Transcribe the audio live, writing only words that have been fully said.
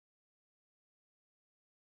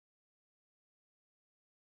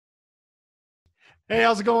Hey,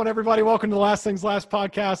 how's it going, everybody? Welcome to the Last Things Last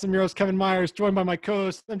podcast. I'm your host, Kevin Myers, joined by my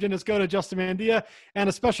co-host, MJ Niscoda, Justin Mandia, and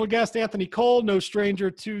a special guest, Anthony Cole, no stranger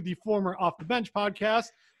to the former Off the Bench podcast,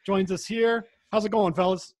 joins us here. How's it going,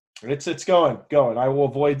 fellas? It's going. I will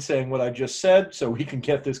avoid saying what I just said so we can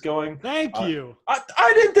get this going. Thank you.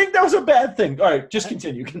 I didn't think that was a bad thing. All right, just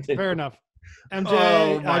continue. Fair enough.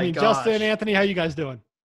 MJ, Justin, Anthony, how you guys doing?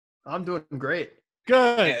 I'm doing great.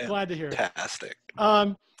 Good. Yeah, glad to hear it. Fantastic.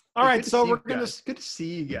 All right, so good to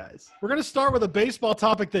see you guys. We're gonna start with a baseball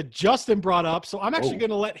topic that Justin brought up. So I'm actually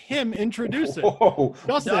gonna let him introduce it.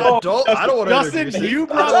 Justin, I don't want to introduce it. You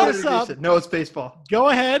brought this up. No, it's baseball. Go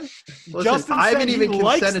ahead. Listen, Justin, I haven't even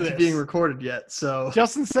consented to being recorded yet. So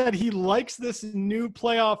Justin said he likes this new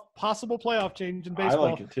possible playoff change in baseball.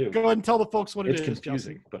 I like it too. Go ahead and tell the folks what it's it is. It's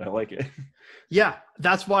confusing, Justin. but I like it. Yeah,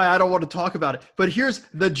 that's why I don't want to talk about it. But here's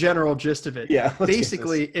the general gist of it. Yeah.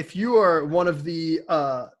 Basically, if you are one of the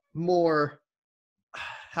more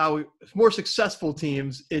successful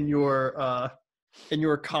teams in your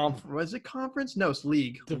conference. Was it conference? No, it's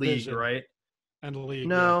league. Division. League, right? And league.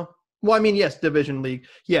 No. Yeah. Well, I mean, yes, division league.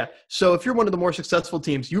 Yeah. So if you're one of the more successful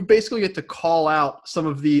teams, you basically get to call out some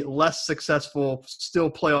of the less successful, still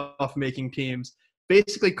playoff making teams,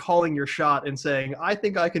 basically calling your shot and saying, I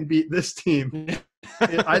think I can beat this team.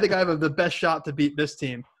 I think I have the best shot to beat this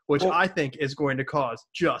team, which I think is going to cause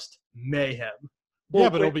just mayhem. Well, yeah,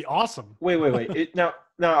 but it'll be awesome. Wait. Now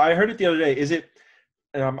I heard it the other day. Is it?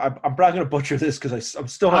 And I'm probably going to butcher this because I'm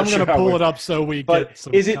still not sure. I'm going to pull it up so we. But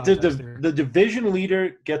is it the division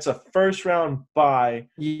leader gets a first round bye,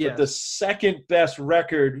 but the second best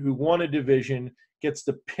record who won a division gets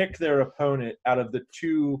to pick their opponent out of the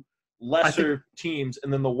two lesser teams,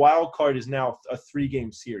 and then the wild card is now a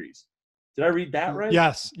 3-game series. Did I read that right?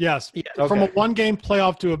 Yes. Yeah, okay. From a 1-game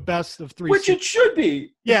playoff to a best of 3. Which it should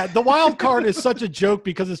be. Yeah, the wild card is such a joke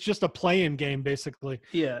because it's just a play-in game, basically.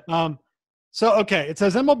 Yeah. It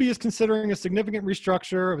says MLB is considering a significant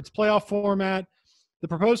restructure of its playoff format. The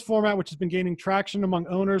proposed format, which has been gaining traction among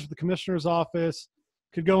owners with the commissioner's office,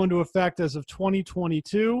 could go into effect as of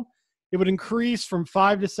 2022. It would increase from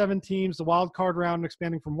 5 to 7 teams, the wild card round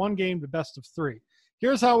expanding from 1 game to best of 3.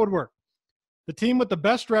 Here's how it would work. The team with the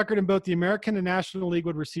best record in both the American and National League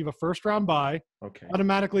would receive a first-round bye,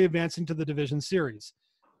 automatically advancing to the division series.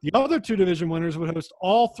 The other 2 division winners would host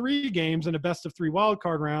all 3 games in a best-of-3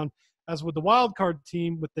 wildcard round, as would the wildcard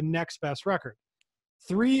team with the next best record.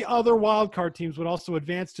 3 other wildcard teams would also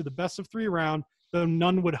advance to the best-of-3 round, though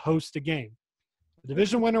none would host a game. The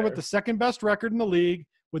division winner with the second-best record in the league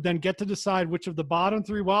would then get to decide which of the bottom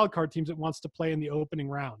 3 wildcard teams it wants to play in the opening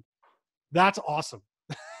round. That's awesome.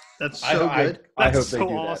 That's so good. I hope so they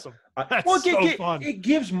do awesome. That. That's so fun. It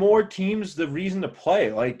gives more teams the reason to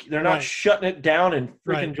play. Like they're not shutting it down in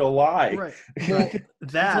freaking July. Right. Well,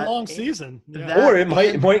 it's a long season. Or it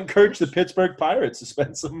might encourage the Pittsburgh Pirates to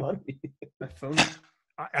spend some money. My phone.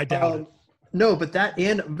 I doubt it. No, but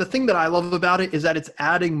and the thing that I love about it is that it's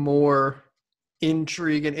adding more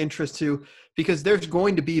intrigue and interest to, because there's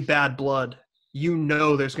going to be bad blood.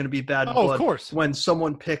 There's going to be bad blood. Of course. When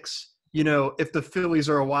someone picks. If the Phillies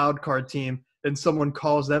are a wild card team and someone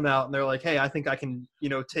calls them out and they're like, hey, I think I can,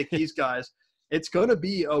 take these guys. It's going to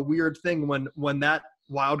be a weird thing when that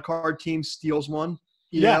wild card team steals one.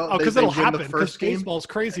 Because it'll happen because baseball's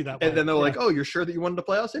crazy that way. And then they're like, oh, you're sure that you wanted to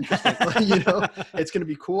play us? Interesting. It's going to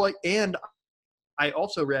be cool. And I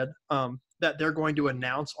also read that they're going to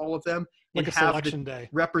announce all of them like and a have selection day.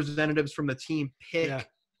 Representatives from the team pick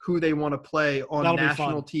who they want to play on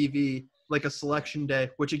national TV. Like a selection day,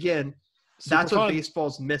 which again, that's what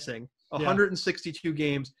baseball's missing. 162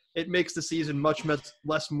 games. It makes the season much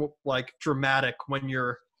less dramatic when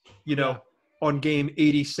you're, on game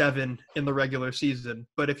 87 in the regular season.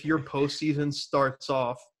 But if your postseason starts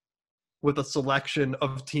off with a selection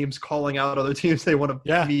of teams calling out other teams they want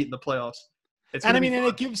to meet in the playoffs, and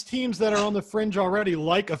it gives teams that are on the fringe already,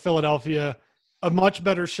 like a Philadelphia, a much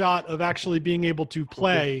better shot of actually being able to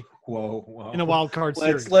play. Whoa. In a wild card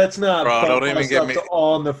series. Let's not. Bro, don't even get me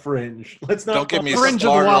on the fringe. Let's not. Don't get me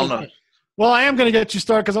started on it. Well, I am going to get you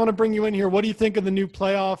started because I want to bring you in here. What do you think of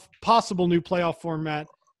the possible new playoff format,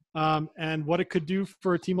 and what it could do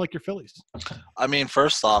for a team like your Phillies? I mean,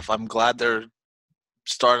 first off, I'm glad they're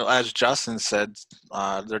starting. As Justin said,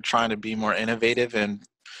 they're trying to be more innovative and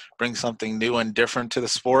bring something new and different to the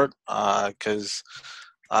sport. Because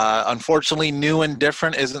unfortunately, new and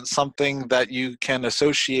different isn't something that you can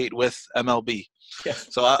associate with MLB. Yes.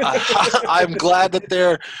 So I'm glad that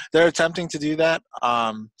they're attempting to do that.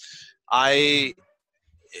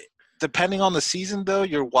 Depending on the season, though,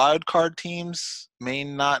 your wild card teams may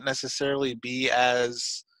not necessarily be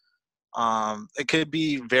as it could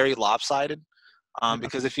be very lopsided.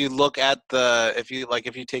 Because if you look at if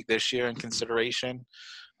you take this year in consideration,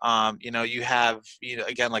 you have,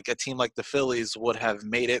 again, like a team like the Phillies would have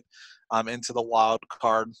made it into the wild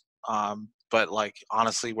card. But like,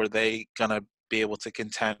 honestly, were they going to be able to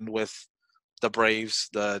contend with the Braves,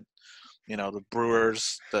 the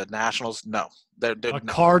Brewers, the Nationals? No. They're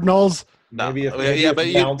Cardinals? No. Maybe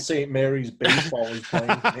if Mount St. Mary's baseball is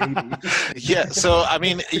playing, maybe. Yeah, so, I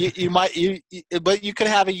mean, but you could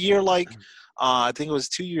have a year like, I think it was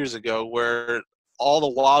 2 years ago, where all the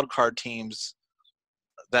wild card teams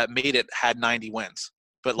that made it had 90 wins,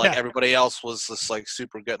 but like everybody else was just like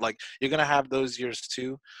super good. Like, you're gonna have those years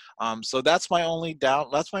too. So that's my only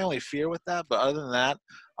doubt. That's my only fear with that. But other than that,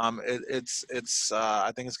 it's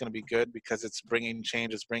I think it's gonna be good because it's bringing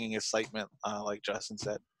change. It's bringing excitement, like Justin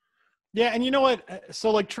said. Yeah, and you know what?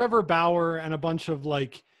 So like Trevor Bauer and a bunch of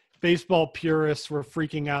like baseball purists were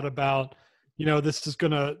freaking out about, this is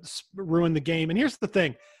gonna ruin the game. And here's the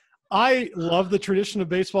thing. I love the tradition of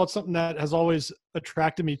baseball. It's something that has always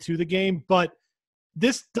attracted me to the game, but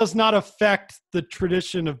this does not affect the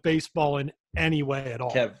tradition of baseball in any way at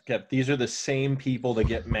all. Kev, these are the same people that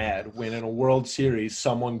get mad when in a World Series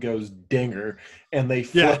someone goes dinger and they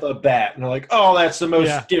flip a bat and they're like, oh, that's the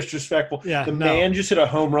most disrespectful. Yeah, man just hit a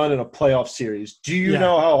home run in a playoff series. Do you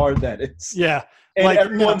know how hard that is? Yeah. And like,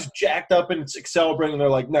 everyone's jacked up and celebrating. And they're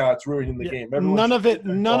like, no, it's ruining the game. None of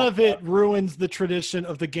it ruins the tradition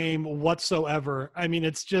of the game whatsoever. I mean,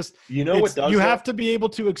 it's just what does you have to be able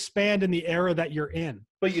to expand in the era that you're in.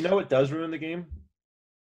 But what does ruin the game?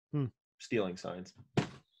 Stealing signs.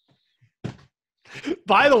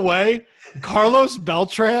 By the way, Carlos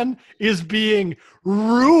Beltran is being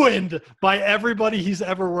ruined by everybody he's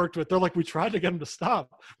ever worked with. They're like, we tried to get him to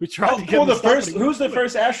stop. Who's the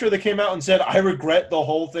first Astro that came out and said, I regret the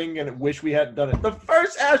whole thing and wish we hadn't done it? The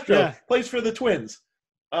first Astro plays for the Twins.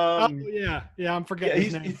 I'm forgetting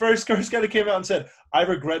his name. He first guy that came out and said, I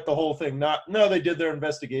regret the whole thing. No, they did their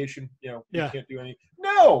investigation. You can't do anything.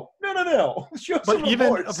 No. But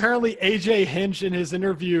even apparently AJ Hinch in his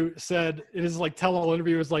interview said, in his like tell-all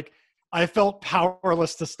interview, was like, I felt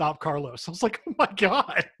powerless to stop Carlos. I was like, oh my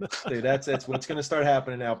God. Dude, that's what's going to start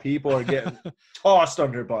happening now. People are getting tossed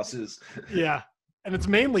under buses. Yeah. And it's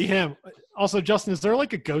mainly him. Also, Justin, is there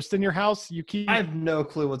like a ghost in your house? I have no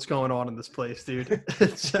clue what's going on in this place, dude.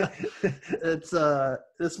 It's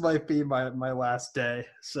this might be my last day.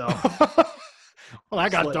 So, well,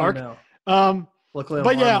 that got dark. Luckily,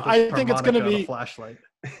 but yeah, I think it's going to be a flashlight.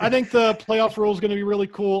 I think the playoff rule is going to be really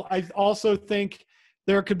cool. I also think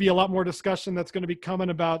there could be a lot more discussion that's going to be coming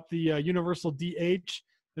about the universal DH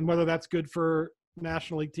and whether that's good for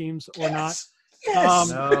National League teams or not. Yes.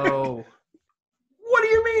 No. What do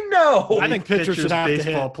you mean no? I think pitchers should have to hit.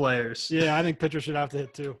 Baseball players. Yeah, I think pitchers should have to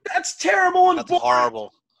hit too. That's terrible. That's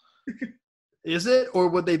horrible. Is it, or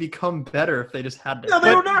would they become better if they just had to? No,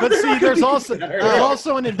 they not. But see, there's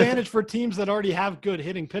also an advantage for teams that already have good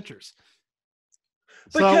hitting pitchers.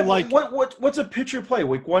 But so, Kev, like, what's a pitcher play?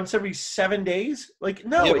 Like once every 7 days? Like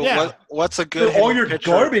no. Yeah, what's a good? All your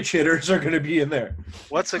pitcher? Garbage hitters are going to be in there.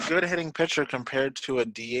 What's a good hitting pitcher compared to a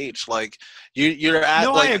DH? Like you're at.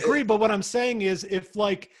 No, like, I agree. But what I'm saying is, if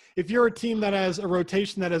you're a team that has a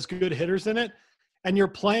rotation that has good hitters in it, and you're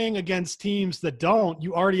playing against teams that don't,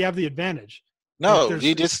 you already have the advantage. No,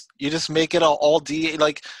 you just make it all DH.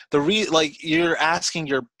 Like you're asking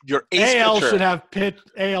your ace AL pitcher. should have pitch.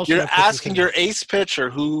 AL. You're asking your ace pitcher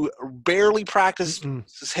who barely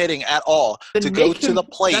practices hitting at all to go to the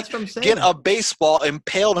plate, get a baseball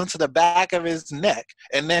impaled into the back of his neck,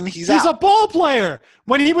 and then he's out. He's a ball player.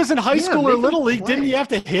 When he was in high school or little league, didn't he have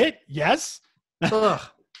to hit? Yes.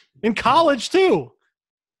 In college too.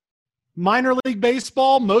 Minor league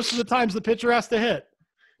baseball, most of the times the pitcher has to hit.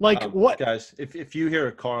 Like what? Guys, if you hear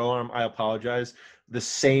a car alarm, I apologize. The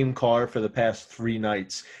same car for the past 3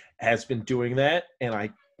 nights has been doing that, and I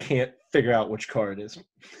can't figure out which car it is.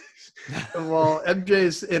 Well,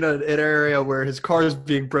 MJ's in an area where his car is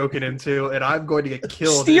being broken into, and I'm going to get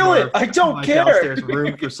killed. Steal it! I don't care. Downstairs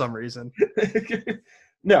room for some reason. The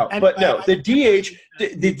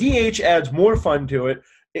DH adds more fun to it.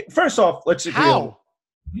 First off, let's agree. How? What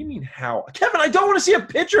do you mean how? Kevin, I don't want to see a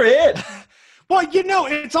pitcher hit. Well,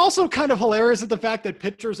 it's also kind of hilarious at the fact that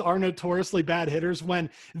pitchers are notoriously bad hitters when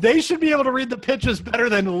they should be able to read the pitches better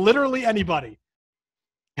than literally anybody.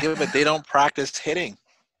 Yeah, but they don't practice hitting.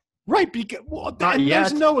 Right, because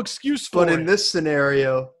there's no excuse for it. But in this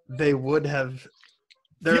scenario, they would have.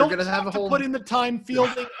 They're going to have a whole. Put in the time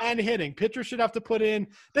fielding and hitting. Pitchers should have to put in.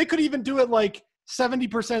 They could even do it like 70%,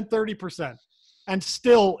 30%, and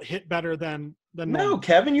still hit better than. No,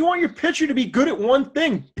 Kevin, you want your pitcher to be good at one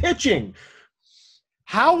thing: pitching.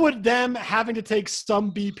 How would them having to take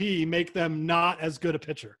some BP make them not as good a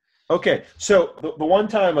pitcher? Okay, so the one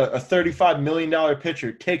time a $35 million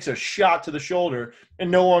pitcher takes a shot to the shoulder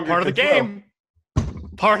and no longer part of the game.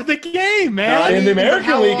 Part of the game, man. In the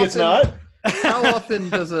American League, it's not. How often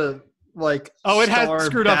does a it has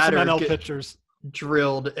screwed up some NL pitchers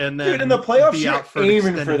drilled and then in the playoffs be out for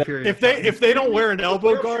aiming for that. If they don't wear an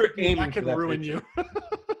elbow guard, that can ruin you.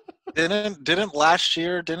 Didn't last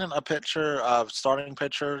year? Didn't a pitcher, starting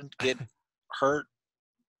pitcher, get hurt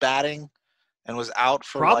batting and was out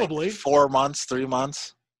for probably 4 months, 3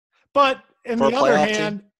 months? But on the other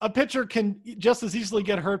hand, a pitcher can just as easily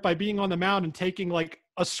get hurt by being on the mound and taking like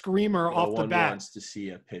a screamer off the bat. Wants to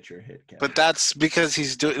see a pitcher hit. But that's because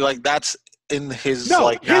he's doing that's in his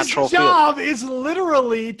natural field. His job is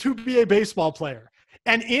literally to be a baseball player.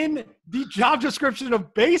 And in the job description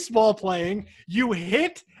of baseball playing, you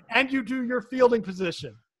hit and you do your fielding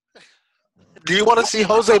position. Do you want to see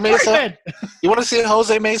Jose Mesa? You want to see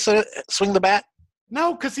Jose Mesa swing the bat?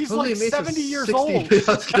 No, because he's like 70 years old. I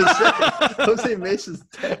was going to say, Jose Mesa's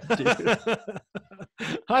dead, dude.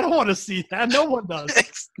 I don't want to see that. No one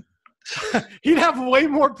does. He'd have way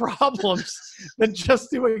more problems than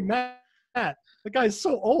just doing that. The guy's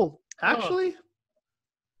so old. Actually,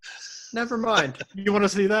 never mind. You want to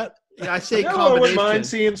see that? Yeah, I say combination. I wouldn't mind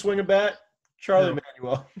seeing swing a bat. Charlie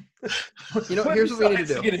Manuel. Here's what we need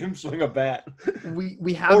to do. Get him swing a bat.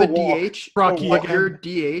 We have a DH. But your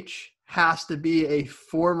DH has to be a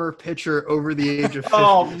former pitcher over the age of 50.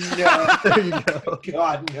 Oh, no. There you go.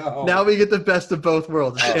 God, no. Now we get the best of both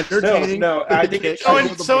worlds. Entertaining. No, I think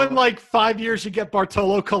so in like 5 years, you get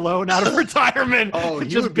Bartolo Colon out of retirement. Oh,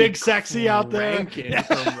 just big sexy out there.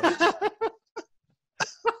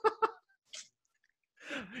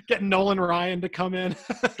 Getting Nolan Ryan to come in.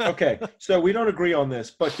 Okay, so we don't agree on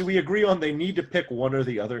this, but do we agree on they need to pick one or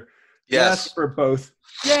the other? Yes. For both.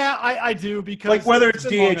 Yeah, I do, because like whether it's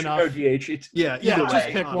DH or no DH, it's just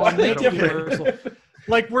pick one. Make it universal.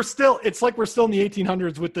 Like it's like we're still in the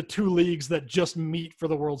 1800s with the two leagues that just meet for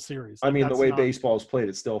the World Series. I mean, the way baseball is played,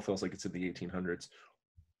 it still feels like it's in the 1800s.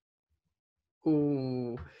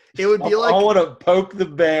 Ooh. It would be I want to poke the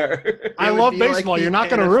bear. I love baseball. You're not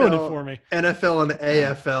going to ruin it for me. NFL and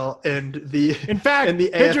AFL in fact, the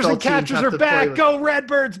pitchers and catchers are back. Go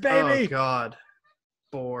Redbirds, baby! Oh God,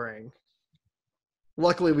 boring.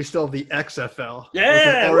 Luckily, we still have the XFL.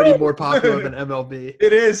 Yeah, already more popular than MLB.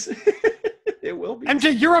 It is. It will be.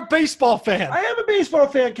 MJ, you're a baseball fan. I am a baseball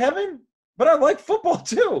fan, Kevin, but I like football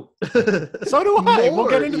too. So do I. We'll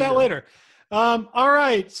get into that later. All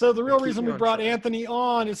right. So the real reason we brought Anthony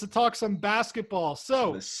on is to talk some basketball.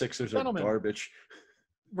 So the Sixers are garbage.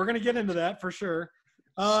 We're going to get into that for sure.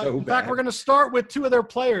 In fact, we're going to start with two of their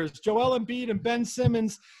players. Joel Embiid and Ben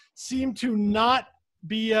Simmons seem to not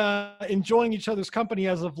be enjoying each other's company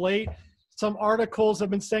as of late. Some articles have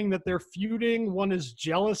been saying that they're feuding. One is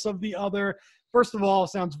jealous of the other. First of all,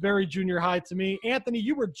 sounds very junior high to me. Anthony,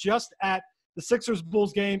 you were just at the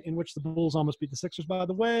Sixers-Bulls game, in which the Bulls almost beat the Sixers, by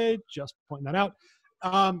the way. Just pointing that out.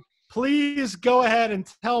 Please go ahead and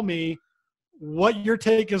tell me what your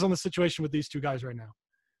take is on the situation with these two guys right now.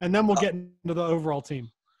 And then we'll get into the overall team.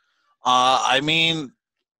 I mean,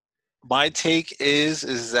 my take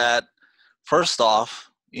is that, first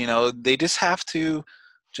off, they just have to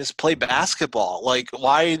just play basketball. Like,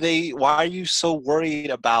 why are you so worried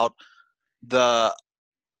about the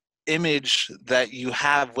image that you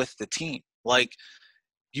have with the team? Like,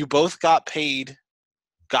 you both got paid.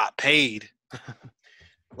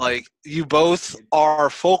 Like, you both are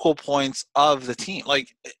focal points of the team. Like,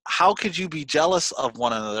 how could you be jealous of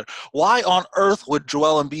one another? Why on earth would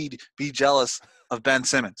Joel Embiid be jealous of Ben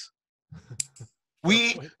Simmons?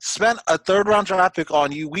 We spent a third-round draft pick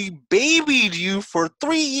on you. We babied you for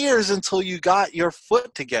 3 years until you got your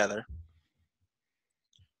foot together.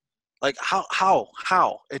 Like, how?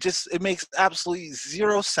 It makes absolutely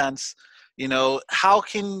zero sense. How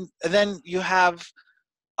can – and then you have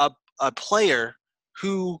a player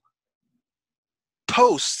who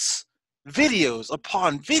posts videos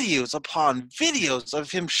upon videos upon videos of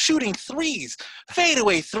him shooting threes,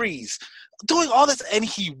 fadeaway threes, doing all this, and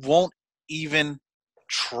he won't even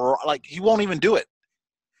try. Like, he won't even do it.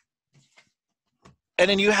 And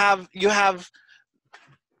then you have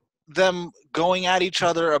them going at each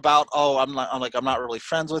other about, I'm not really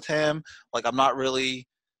friends with him. Like, I'm not really,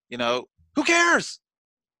 who cares?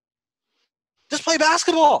 Just play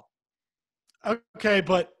basketball. Okay,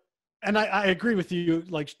 and I agree with you,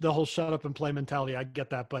 like the whole shut up and play mentality. I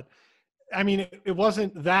get that. But, I mean, it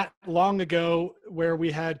wasn't that long ago where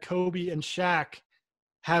we had Kobe and Shaq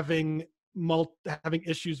having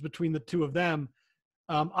issues between the two of them.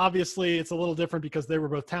 Obviously, it's a little different because they were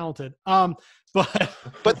both talented.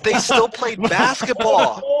 But they still played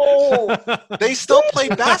basketball. They still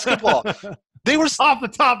played basketball. They were off the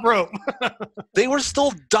top rope. They were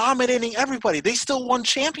still dominating everybody. They still won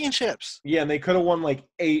championships. Yeah, and they could have won like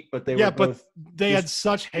 8, but they were both. But they had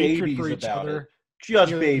such hatred for each other.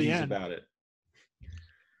 Just babies about it.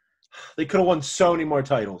 They could have won so many more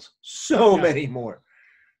titles. So many more.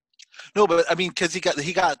 No, but I mean, because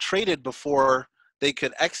he got traded before they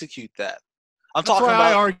could execute that. That's why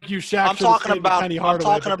I argue Shaq. I'm talking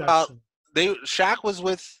about. Shaq was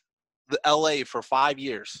with the LA for 5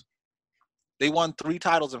 years. They won 3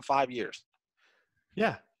 titles in 5 years.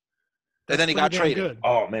 Yeah. And then he got traded. Good.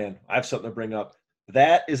 Oh man, I have something to bring up.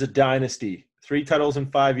 That is a dynasty. 3 titles in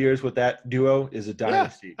 5 years with that duo is a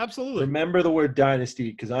dynasty. Yeah, absolutely. Remember the word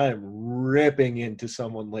dynasty because I am ripping into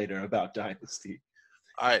someone later about dynasty.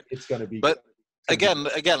 All right, it's going to be. But again,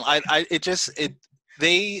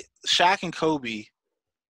 Shaq and Kobe,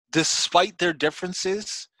 despite their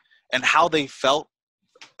differences and how they felt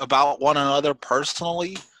about one another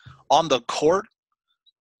personally on the court,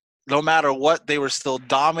 no matter what, they were still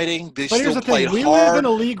dominating. They still played hard. We live in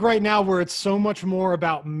a league right now where it's so much more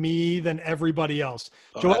about me than everybody else.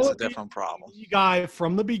 That's a different problem. The guy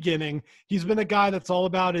from the beginning, he's been a guy that's all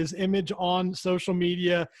about his image on social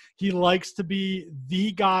media. He likes to be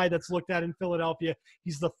the guy that's looked at in Philadelphia.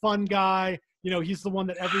 He's the fun guy. He's the one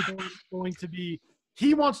that everybody's going to be.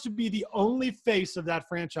 He wants to be the only face of that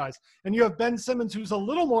franchise. And you have Ben Simmons, who's a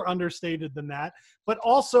little more understated than that, but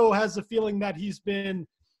also has the feeling that he's been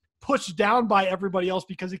pushed down by everybody else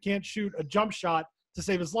because he can't shoot a jump shot to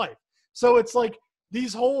save his life. So it's like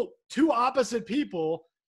these whole 2 opposite people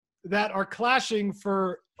that are clashing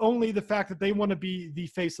for only the fact that they want to be the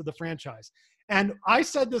face of the franchise. And I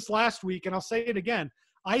said this last week, and I'll say it again.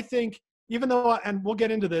 I think even though, and we'll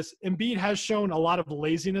get into this, Embiid has shown a lot of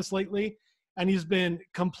laziness lately, and he's been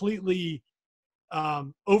completely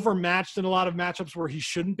overmatched in a lot of matchups where he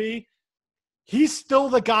shouldn't be. He's still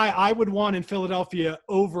the guy I would want in Philadelphia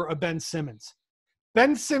over a Ben Simmons.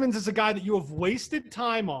 Ben Simmons is a guy that you have wasted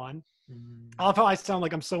time on. I love how I sound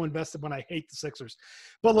like I'm so invested when I hate the Sixers.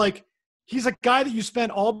 But, he's a guy that you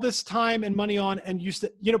spent all this time and money on, and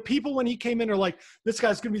people when he came in are like, this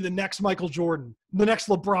guy's going to be the next Michael Jordan, the next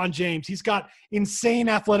LeBron James. He's got insane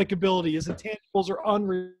athletic ability. His intangibles are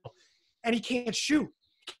unreal. And he can't shoot.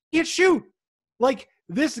 He can't shoot.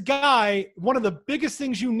 This guy, one of the biggest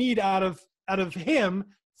things you need out of him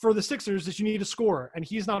for the Sixers is you need a scorer, and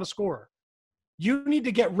he's not a scorer. You need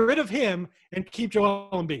to get rid of him and keep Joel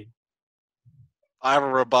Embiid. I have a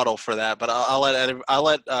rebuttal for that, but I'll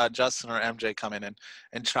let Justin or MJ come in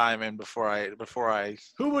and chime in before I.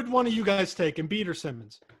 Who would one of you guys take, Embiid or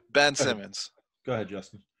Simmons? Ben Simmons. Go ahead,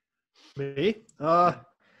 Justin. Me? Me?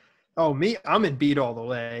 I'm Embiid all the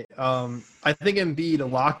way. I think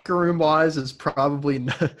Embiid, locker room wise, is probably.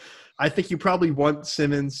 I think you probably want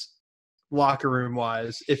Simmons locker room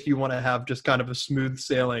wise if you want to have just kind of a smooth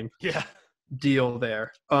sailing deal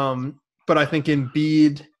there. But I think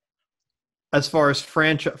Embiid, as far as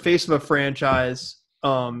face of a franchise,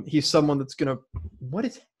 he's someone that's gonna. What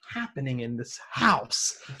is happening in this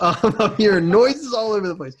house? I'm hearing noises all over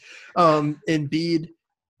the place. Embiid,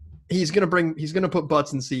 he's gonna put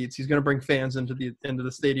butts in seats. He's gonna bring fans into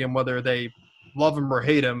the stadium, whether they love him or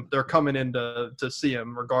hate him. They're coming in to see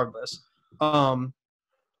him regardless.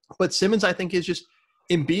 But Simmons, I think, is just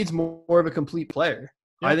Embiid's more of a complete player.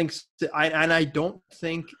 Yeah. I don't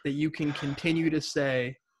think that you can continue to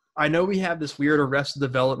say. I know we have this weird arrested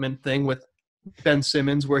development thing with Ben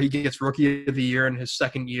Simmons where he gets Rookie of the Year in his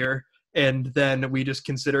second year, and then we just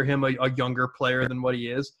consider him a younger player than what he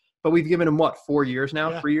is. But we've given him 4 years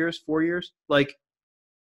now? 3 years? 4 years?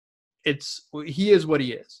 He is what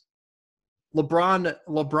he is.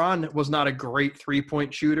 LeBron was not a great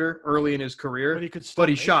 3-point shooter early in his career, but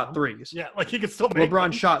he shot threes. Yeah, he could still make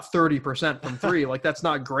LeBron shot 30% from 3. That's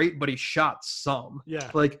not great, but he shot some.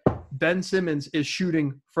 Yeah. Ben Simmons is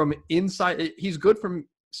shooting from inside. He's good from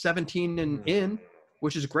 17 and in,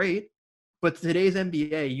 which is great. But today's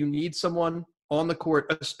NBA, you need someone on the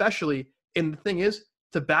court, especially, and the thing is,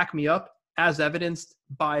 to back me up, as evidenced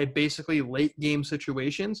by basically late game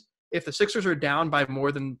situations. If the Sixers are down by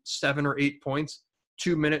more than 7 or 8 points,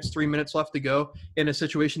 2 minutes, 3 minutes left to go, in a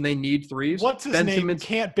situation they need threes. What's his name? Simmons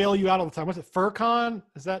can't bail you out all the time. What's it, Furkan?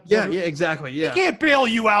 Is that? Yeah, exactly. Yeah. He can't bail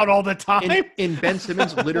you out all the time. In Ben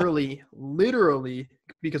Simmons, literally,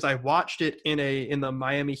 because I watched it in the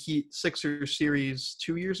Miami Heat Sixers series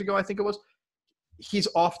 2 years ago, I think it was. He's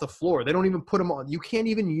off the floor. They don't even put him on. You can't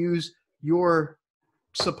even use your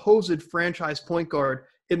supposed franchise point guard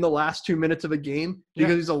in the last 2 minutes of a game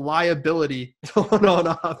because he's a liability on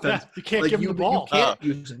offense. Yeah, you can't give him the ball. You can't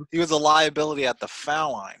use him. He was a liability at the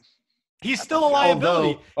foul line. He's still a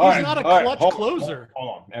liability. He's not a clutch closer.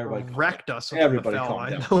 Hold on. Everybody wrecked us. Everybody calm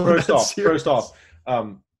down. First off,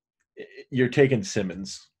 you're taking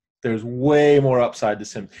Simmons. There's way more upside to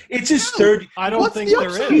Simmons. It's his third. I don't think there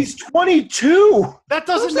is. He's 22. That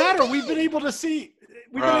doesn't matter. We've been able to see.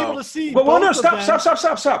 But no,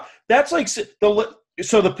 stop. That's like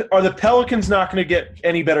are the Pelicans not going to get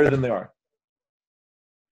any better than they are?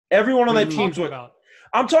 Everyone on that team's what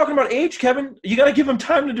I'm talking about age, Kevin. You got to give him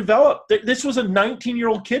time to develop. This was a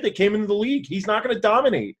 19-year-old kid that came into the league. He's not going to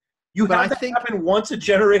dominate. Have that happen once a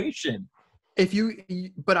generation.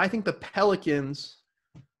 But I think the Pelicans.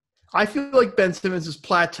 I feel like Ben Simmons is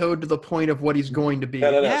plateaued to the point of what he's going to be.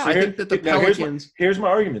 No. Yeah, I think that the Pelicans. Here's my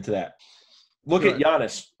argument to that. Look at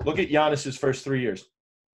Giannis. Look at Giannis's first 3 years.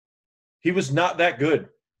 He was not that good.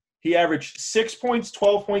 He averaged 6 points,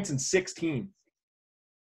 12 points, and 16.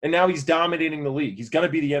 And now he's dominating the league. He's going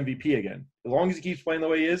to be the MVP again. As long as he keeps playing the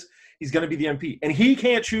way he is, he's going to be the MVP. And he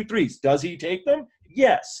can't shoot threes. Does he take them?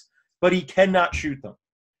 Yes. But he cannot shoot them.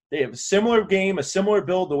 They have a similar game, a similar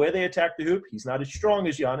build, the way they attack the hoop. He's not as strong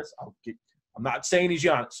as Giannis. I'm not saying he's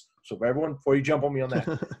Giannis. So for everyone, before you jump on me on that.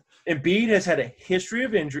 Embiid has had a history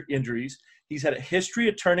of injuries. He's had a history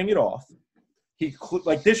of turning it off.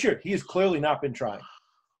 Like this year, he has clearly not been trying.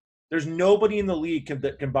 There's nobody in the league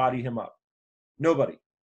that can body him up. Nobody.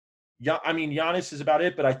 Giannis is about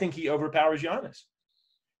it, but I think he overpowers Giannis.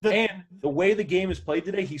 And the way the game is played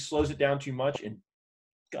today, he slows it down too much. And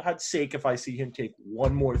God's sake, if I see him take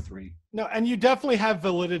one more three. No, and you definitely have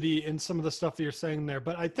validity in some of the stuff that you're saying there.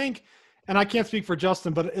 But I think, and I can't speak for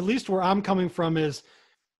Justin, but at least where I'm coming from is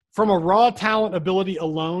from a raw talent ability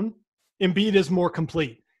alone, Embiid is more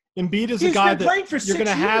complete. Embiid is a guy that you're going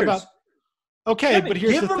to have. Okay, but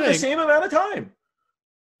here's the thing. Give him the same amount of time.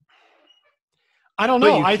 I don't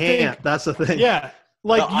know. I think that's the thing. Yeah,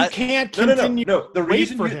 you can't continue. No. The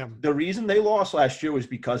reason they lost last year was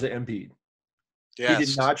because of Embiid. Yes. He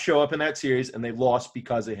did not show up in that series, and they lost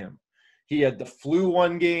because of him. He had the flu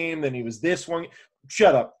one game, then he was this one.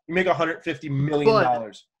 Shut up! You make $150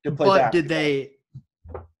 million to play back. But did they?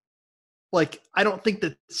 I don't think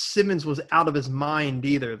that Simmons was out of his mind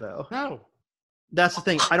either, though. No. That's the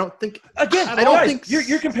thing. I don't think. Again, I don't think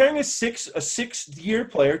you're comparing a sixth-year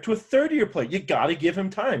player to a third-year player. You got to give him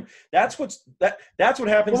time. That's what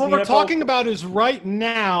happens. Well, what we're talking about is right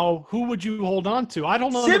now. Who would you hold on to? I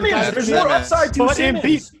don't know. Simmons. There's more upside to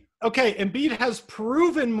Simmons. Embiid has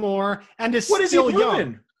proven more and is what still is he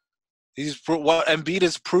young. Embiid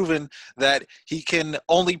has proven that he can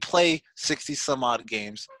only play 60 some odd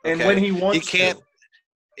games, and when he wants, he can't.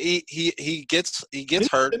 He gets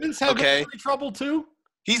hurt. Simmons had trouble too.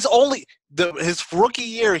 He's only his rookie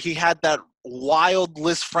year. He had that wild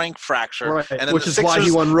Liz Frank fracture, right? And which is why he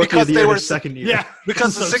won Rookie of the Year his second year. Yeah,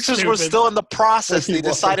 because the Sixers were still in the process. They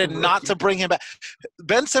decided not to bring him back.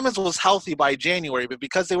 Ben Simmons was healthy by January, but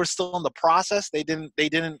because they were still in the process, they didn't.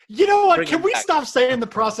 You know what? Can we stop saying the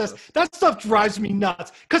process? That stuff drives me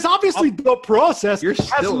nuts. Because obviously the process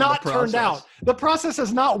has not turned out. The process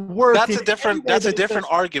has not worked. That's a different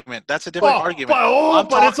argument. That's a different argument.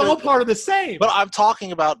 But it's all part of the same. But I'm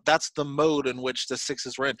talking about that's the mode in which the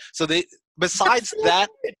Sixers were in. So they. Besides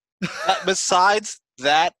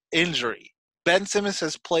that injury, Ben Simmons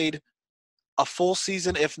has played a full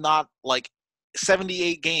season, if not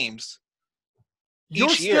 78 games. You're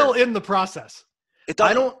still in the process.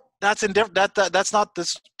 That's indifferent. That's not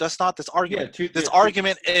this argument. Yeah, this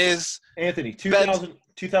argument is Anthony.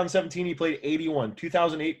 2017 he played 81.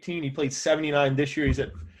 2018 he played 79. This year he's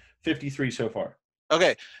at 53 so far.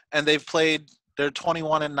 Okay, and they've played. They're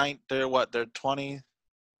 21 and 9. They're what? They're 20.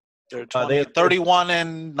 They're 31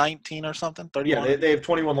 and 19 or something. 31. Yeah, they have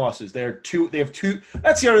 21 losses. They have two.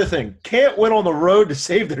 That's the other thing. Can't win on the road to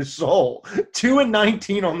save their soul.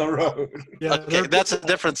 2-19 on the road. Yeah, okay, that's a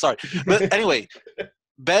different story. But anyway,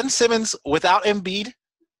 Ben Simmons without Embiid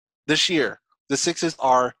this year, the Sixers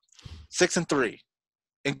are 6-3,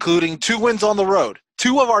 including 2 wins on the road.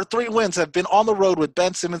 2 of our 3 wins have been on the road with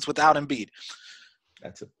Ben Simmons without Embiid.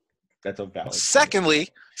 That's a valid.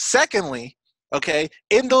 Secondly. Okay,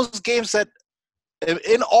 in those games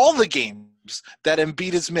in all the games that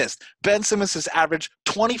Embiid has missed, Ben Simmons has averaged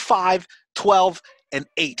 25, 12, and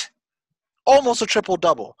 8. Almost a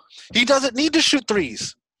triple-double. He doesn't need to shoot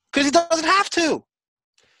threes because he doesn't have to.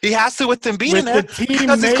 He has to with Embiid in there. With the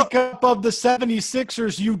team makeup of the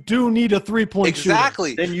 76ers, you do need a three-point shooter.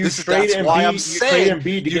 Exactly. Then that's why I'm saying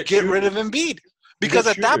you get rid of Embiid. Because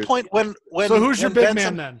at that point when So who's your big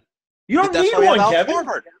man then? You don't need one, Kevin.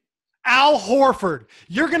 Al Horford.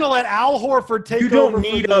 You're going to let Al Horford take over. You don't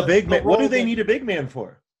need a big man. What do they need a big man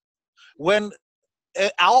for? When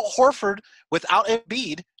Al Horford, without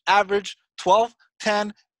Embiid, averaged 12,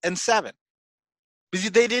 10, and 7.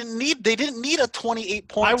 Because they didn't need a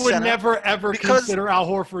 28-point I would center never, ever consider Al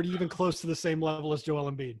Horford even close to the same level as Joel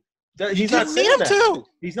Embiid. He's not saying that. To.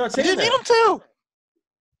 He's not saying that. You didn't need him to.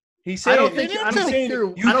 He's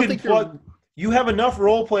saying you have enough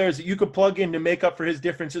role players that you could plug in to make up for his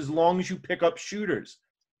difference as long as you pick up shooters.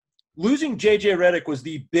 Losing JJ Redick was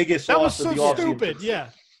the biggest loss of the offseason. That was so stupid, yeah.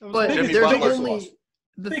 But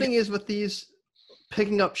the thing is with these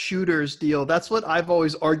picking up shooters deal, that's what I've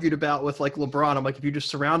always argued about with like LeBron. I'm like, if you just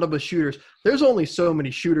surround them with shooters, there's only so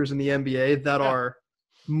many shooters in the NBA that are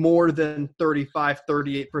more than 35,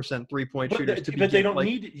 38% three-point shooters. But they don't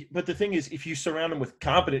need – but the thing is, if you surround them with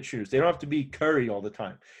competent shooters, they don't have to be Curry all the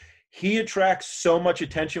time. He attracts so much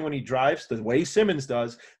attention when he drives, the way Simmons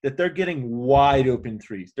does, that they're getting wide-open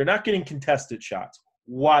threes. They're not getting contested shots,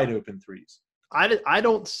 wide-open threes. I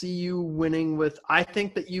don't see you winning with – I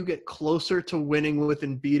think that you get closer to winning with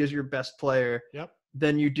Embiid as your best player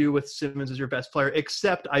than you do with Simmons as your best player,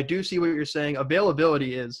 except I do see what you're saying.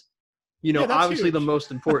 Availability is – obviously huge. The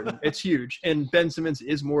most important. It's huge. And Ben Simmons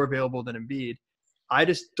is more available than Embiid. I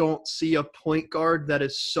just don't see a point guard that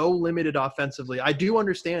is so limited offensively. I do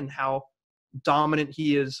understand how dominant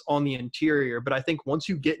he is on the interior, but I think once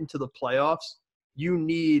you get into the playoffs, you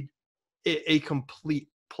need a complete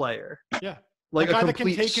player. Yeah. Like a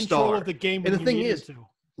complete that can take control of the game. And the thing is,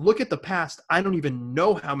 look at the past. I don't even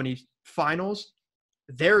know how many finals.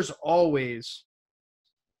 There's always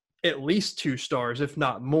at least 2 stars, if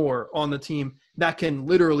not more, on the team that can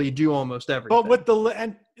literally do almost everything. But with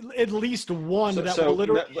and at least one will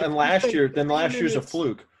literally. And last year's a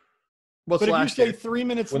fluke. But if you say 3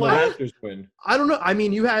 minutes left, the Raptors win. I don't know. I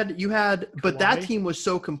mean, you had, but that team was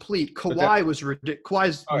so complete. Kawhi was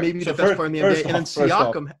ridiculous. Kawhi's maybe the best player in the NBA, and then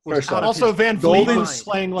Siakam was out. Also, Van Vliet was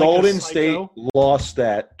playing like Golden State lost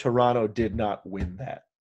that. Toronto did not win that.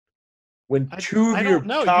 When two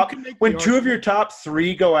of your top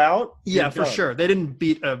 3 go out, for sure. They didn't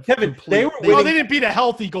beat a Kevin. They didn't beat a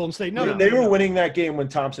healthy Golden State. They were winning that game when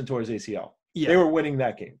Thompson tore his ACL. Yeah. They were winning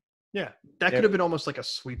that game. Yeah, that could have been almost like a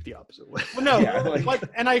sweep the opposite way. Well, no,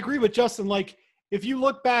 and I agree with Justin. Like, if you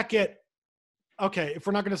look back at, if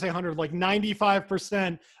we're not going to say 100, like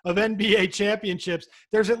 95% of NBA championships,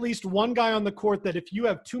 there's at least one guy on the court that if you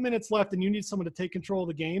have 2 minutes left and you need someone to take control of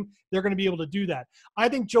the game, they're going to be able to do that. I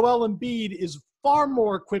think Joel Embiid is far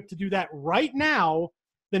more equipped to do that right now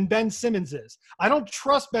than Ben Simmons is. I don't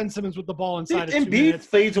trust Ben Simmons with the ball inside of 2 minutes. Embiid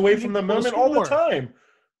fades away from the moment all the time.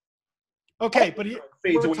 Okay, but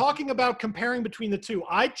we're talking about comparing between the two.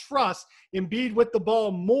 I trust Embiid with the ball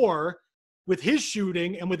more with his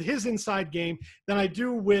shooting and with his inside game than I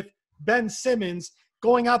do with Ben Simmons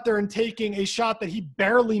going out there and taking a shot that he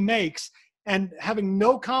barely makes and having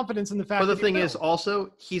no confidence in the fact that the thing is also,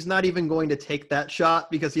 he's not even going to take that shot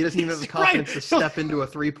because he doesn't even have the confidence to step into a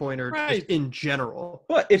three-pointer just in general.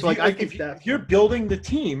 But if you're building the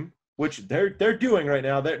team, which they're doing right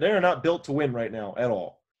now, they're not built to win right now at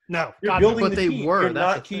all. No, you're building but they team. were. You're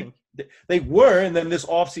not They were, and then this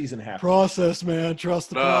offseason happened. Process, man. Trust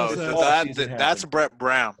the process. That's Brett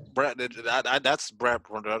Brown. That's Brett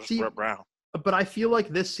Brown. But I feel like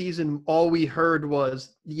this season, all we heard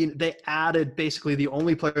was they added basically the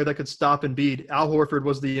only player that could stop Embiid. Al Horford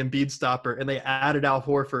was the Embiid stopper, and they added Al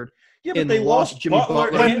Horford. Yeah, but they lost Jimmy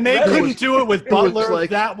Butler. When they couldn't do it with Butler,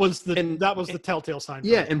 that was the telltale sign.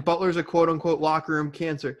 Yeah, and Butler's a quote-unquote locker room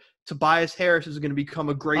cancer. Tobias Harris is going to become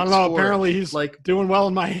a great scorer. Apparently he's doing well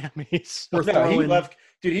in Miami. He left.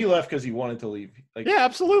 Dude, he left because he wanted to leave. Yeah,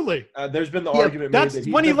 absolutely. There's been the argument made that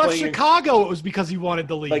when he left Chicago, it was because he wanted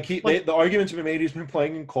to leave. The argument's been made he's been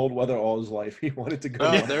playing in cold weather all his life. He wanted to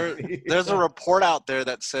go. There's a report out there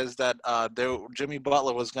that says that Jimmy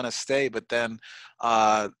Butler was going to stay, but then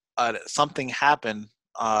something happened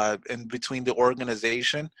in between the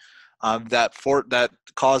organization that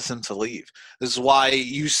caused him to leave. This is why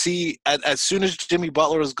you see as soon as Jimmy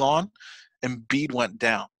Butler was gone, Embiid went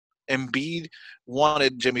down. Embiid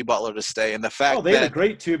wanted Jimmy Butler to stay, and the fact they had a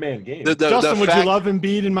great 2-man game. Justin, would you love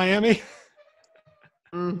Embiid in Miami?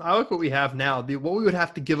 I like what we have now. What we would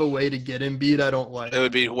have to give away to get Embiid, I don't like. It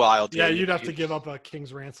would be wild. Yeah, you'd have to give up a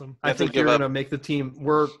king's ransom. I think you're going to make the team.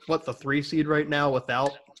 We're the 3 seed right now with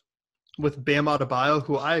Bam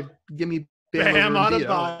Adebayo, give me Bam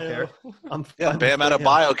Adebayo. Bam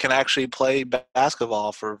Adebayo can actually play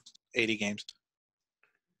basketball for 80 games.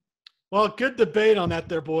 Well, good debate on that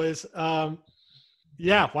there, boys.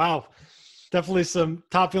 Yeah, wow. Definitely some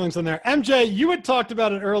top feelings in there. MJ, you had talked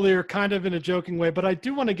about it earlier, kind of in a joking way, but I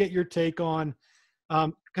do want to get your take on,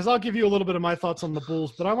 because I'll give you a little bit of my thoughts on the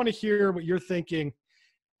Bulls, but I want to hear what you're thinking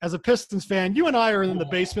as a Pistons fan. You and I are in the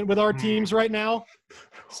basement with our teams right now,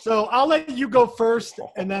 so I'll let you go first,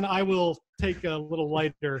 and then I will take a little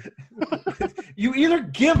lighter. You either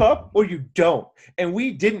give up or you don't, and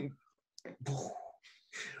we didn't.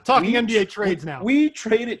 Talking NBA trades now. We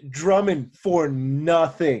traded Drummond for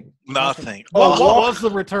nothing. Nothing. What was the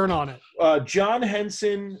return on it? John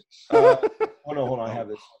Henson. Hold on. I have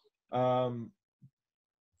this. A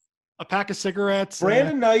pack of cigarettes.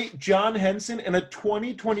 Brandon Knight, John Henson, and a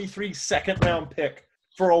 2023 second-round pick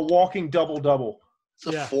for a walking double-double.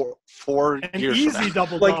 It's four years easy from now.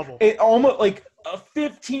 double-double. It almost like a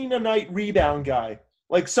 15-a-night rebound guy.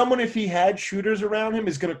 Like someone, if he had shooters around him,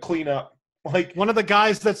 is going to clean up. Like one of the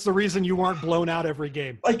guys that's the reason you weren't blown out every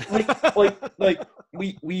game.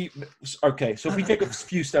 We okay. So if we take a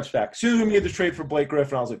few steps back, as soon as we made the trade for Blake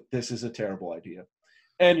Griffin, I was like, this is a terrible idea.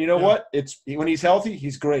 And you know what? When he's healthy,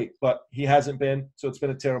 he's great, but he hasn't been, so it's been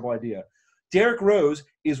a terrible idea. Derrick Rose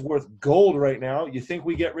is worth gold right now. You think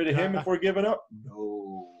we get rid of him if we're giving up?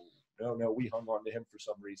 No. We hung on to him for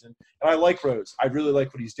some reason. And I like Rose. I really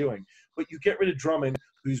like what he's doing. But you get rid of Drummond,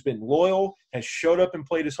 who's been loyal, has showed up and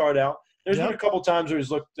played his heart out. There's been a couple times where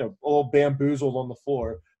he's looked a little bamboozled on the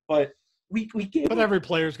floor, but we gave. But every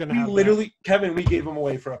player's going to have. Kevin, we gave him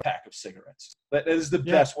away for a pack of cigarettes. That is the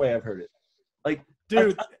best way I've heard it. Like,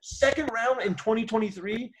 dude, a second round in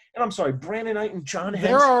 2023, and I'm sorry, Brandon Knight and John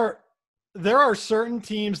Henson. There are certain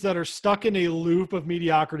teams that are stuck in a loop of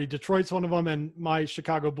mediocrity. Detroit's one of them, and my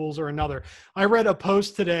Chicago Bulls are another. I read a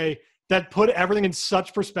post today that put everything in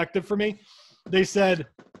such perspective for me. They said,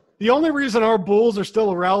 the only reason our Bulls are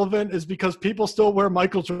still irrelevant is because people still wear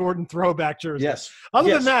Michael Jordan throwback jerseys. Yes.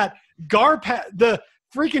 Other than that, the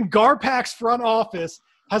freaking Garpax front office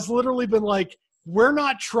has literally been like, we're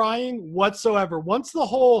not trying whatsoever. Once the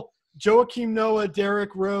whole Joakim Noah,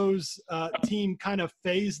 Derrick Rose team kind of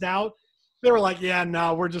phased out, they were like, yeah,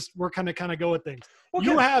 no, we're kind of go with things. Okay.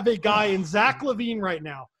 You have a guy in Zach LaVine right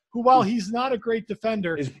now who, while he's not a great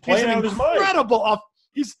defender, is playing out his mind. Incredible.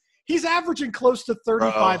 He's averaging close to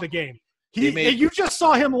 35 a game. You just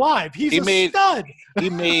saw him live. He's a stud. He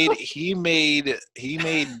made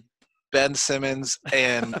Ben Simmons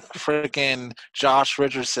and freaking Josh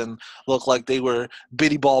Richardson look like they were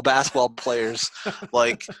bitty ball basketball players.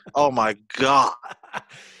 Like, oh my God.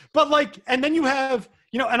 But and then you have,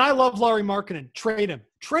 and I love Lauri Markkanen. Trade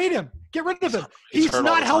him. Get rid of him. He's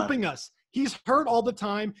not helping us. He's hurt all the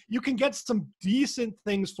time. You can get some decent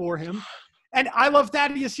things for him. And I love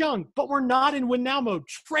Thaddeus Young, but we're not in win now mode.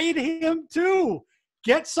 Trade him too.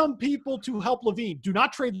 Get some people to help LaVine. Do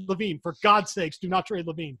not trade LaVine. For God's sakes, do not trade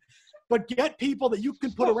LaVine. But get people that you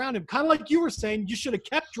can put around him. Kind of like you were saying, you should have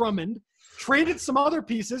kept Drummond, traded some other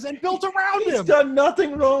pieces, and built around him. He's done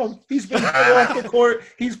nothing wrong. He's been off the court.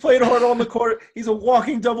 He's played hard on the court. He's a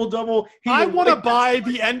walking double-double. I want to buy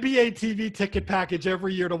the NBA TV ticket package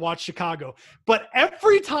every year to watch Chicago. But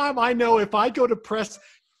every time I know if I go to press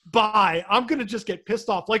buy, I'm going to just get pissed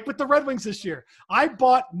off. Like with the Red Wings this year. I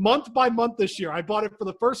bought month by month this year. I bought it for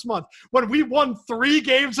the first month. When we won 3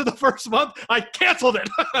 games in the first month, I canceled it.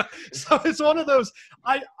 So it's one of those,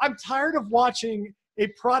 I'm tired of watching a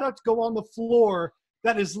product go on the floor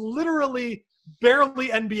that is literally barely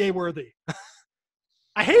NBA worthy.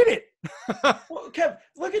 I hate it. Well, Kev,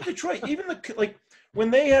 look at Detroit. Even when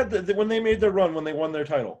they had when they made their run, when they won their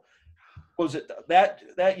title, what was it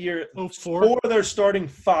that year? 4 of their starting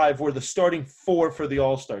 5 were the starting 4 for the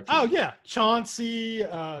All-Star team. Oh yeah, Chauncey.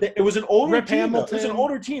 It was an older Rip team. Hamilton, it was an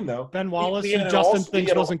older team though. Ben Wallace, who Justin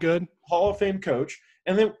thinks wasn't good. Hall of Fame coach,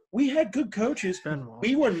 and then we had good coaches.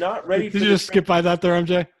 We were not ready. Did you just skip by that there,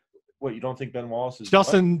 MJ? What, you don't think Ben Wallace is?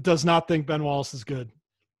 Justin does not think Ben Wallace is good.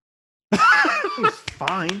 He's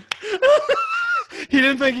fine. He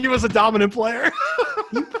didn't think he was a dominant player.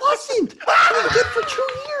 He wasn't. He was good for 2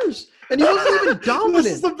 years. And he wasn't even dominant.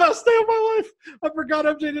 This is the best day of my life. I forgot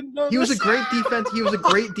MJ didn't know. He was a great defense. He was a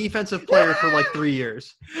great defensive player for 3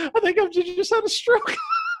 years. I think MJ just had a stroke.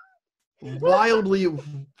 Wildly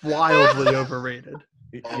overrated.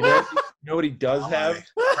 You know what he does have?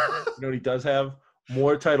 You know what he does have?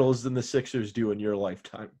 More titles than the Sixers do in your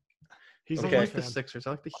lifetime. I like the Sixers.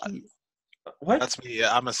 I like the Heat. What? That's me.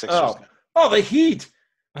 Yeah, I'm a Sixers guy. Oh, the Heat.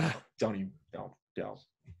 Don't.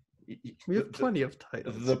 We have plenty of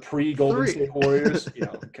titles. The pre-Golden State Warriors. Yeah,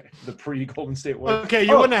 okay. The pre-Golden State Warriors. Okay,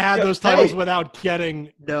 you wouldn't have had those titles without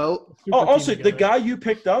getting no. Also, the guy you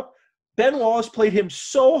picked up, Ben Wallace played him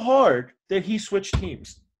so hard that he switched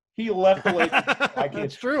teams. He left the Lakers. I can't.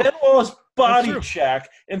 It's true. Ben Wallace bodied Shaq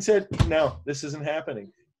and said, "No, this isn't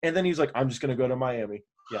happening." And then he's like, "I'm just going to go to Miami."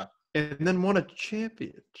 Yeah. And then won a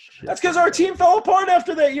championship. That's because our team fell apart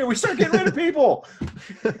after that year. We started getting rid of people.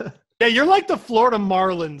 Yeah, you're like the Florida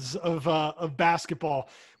Marlins of basketball.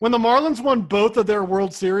 When the Marlins won both of their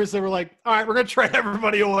World Series, they were like, all right, we're going to trade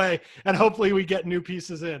everybody away, and hopefully we get new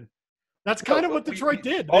pieces in. That's kind of what Detroit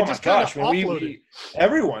did. They just kind of offloaded.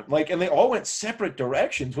 Everyone, and they all went separate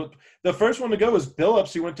directions. The first one to go was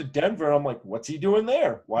Billups, who went to Denver. I'm like, what's he doing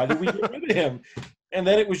there? Why did we get rid of him? And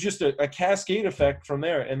then it was just a cascade effect from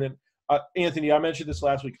there. And then, Anthony, I mentioned this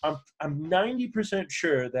last week. I'm 90%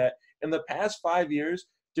 sure that in the past 5 years,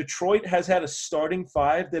 Detroit has had a starting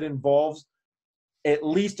five that involves at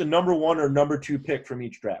least a number 1 or number 2 pick from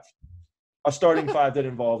each draft. A starting five that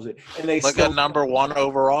involves it. And they like a number 1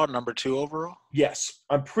 overall, number 2 overall? Yes.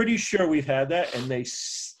 I'm pretty sure we've had that, and they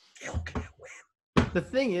still can't win. The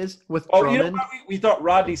thing is, with Drummond... You know what? We thought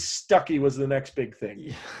Rodney Stuckey was the next big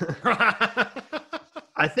thing.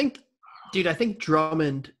 I think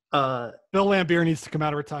Drummond... Bill Laimbeer needs to come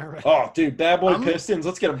out of retirement. Oh, dude, bad boy Pistons.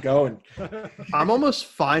 Let's get them going. I'm almost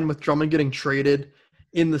fine with Drummond getting traded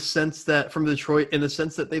from Detroit, in the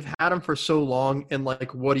sense that they've had him for so long, and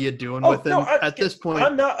like, what are you doing with him at this point?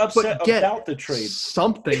 I'm not upset about the trade.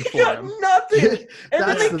 Something for him. Nothing. And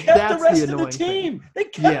then they kept the rest of the team. They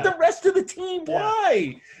kept the rest of the team.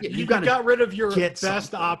 Why? Yeah, you got rid of your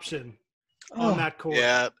best option on that court.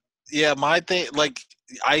 Yeah. My thing,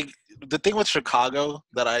 the thing with Chicago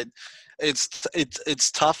that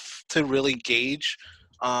it's tough to really gauge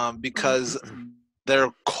because their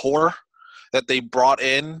core that they brought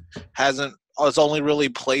in has only really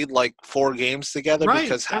played like 4 games together. Right.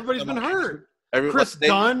 Because everybody's been hurt. Chris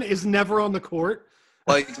Dunn is never on the court.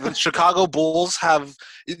 Like the Chicago Bulls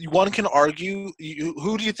one can argue,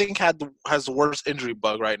 who do you think has the worst injury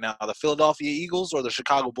bug right now? The Philadelphia Eagles or the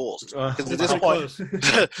Chicago Bulls? Because at this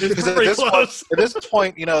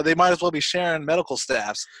point, they might as well be sharing medical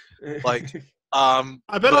staffs.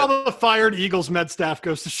 I bet all the fired Eagles med staff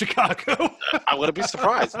goes to Chicago. I wouldn't be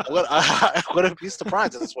surprised. I wouldn't be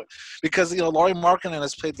surprised at this point because Lauri Markkanen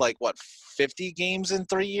has played 50 games in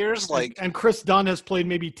 3 years. And Chris Dunn has played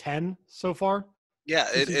maybe 10 so far. Yeah,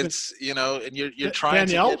 it's and you're trying.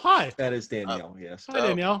 Danielle, hi. That is Danielle. Yes. Hi,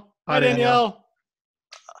 Danielle. Hi, Danielle.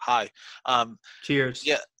 Hi. Cheers.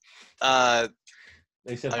 Yeah.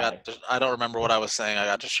 They said I don't remember what I was saying. I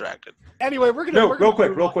got distracted. Anyway, we're gonna real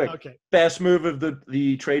quick. Okay. Best move of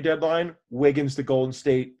the trade deadline: Wiggins to Golden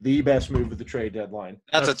State. The best move of the trade deadline.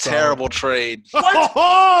 That's a terrible trade. What?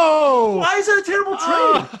 Oh! Why is that a terrible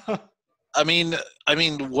trade? I mean,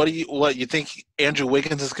 what you think Andrew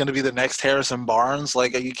Wiggins is going to be the next Harrison Barnes?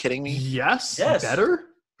 Like, are you kidding me? Yes. Better.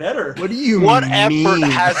 What do you What mean? effort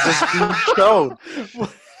has this dude shown?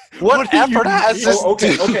 What effort has this?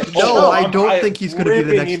 Okay. No, I don't think he's going to be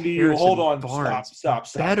the next Harrison Hold on. Barnes.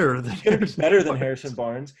 Stop. Better than he's going to be better than Harrison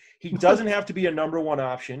Barnes. He doesn't have to be a number 1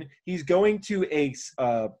 option. He's going to a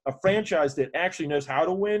franchise that actually knows how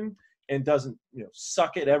to win and doesn't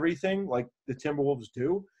suck at everything like the Timberwolves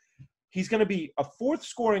do. He's going to be a 4th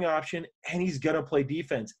scoring option, and he's going to play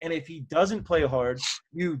defense. And if he doesn't play hard,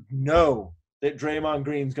 you know that Draymond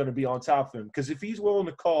Green's going to be on top of him. Because if he's willing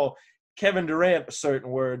to call Kevin Durant a certain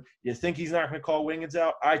word, you think he's not going to call Wiggins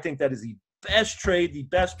out? I think that is the best trade, the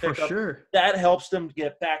best pickup. For sure. That helps them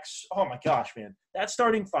get back. Oh, my gosh, man. That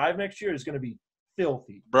starting 5 next year is going to be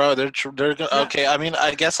filthy. Bro, they're okay. I mean,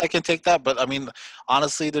 I guess I can take that, but I mean,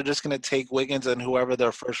 honestly, they're just going to take Wiggins and whoever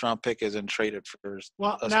their first round pick is and trade it first.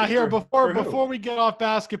 Well, now here before we get off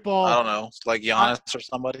basketball, I don't know, like Giannis or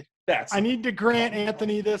somebody. I need to grant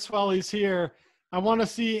Anthony this while he's here. I want to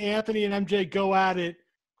see Anthony and MJ go at it.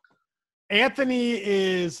 Anthony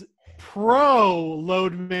is pro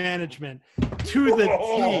load management to the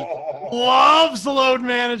T. Loves load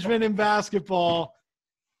management in basketball.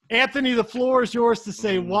 Anthony, the floor is yours to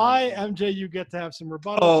say why. MJ, you get to have some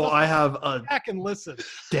rebuttal. Oh, I have a back and listen.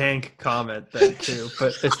 Dank comment then too,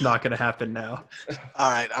 but it's not going to happen now.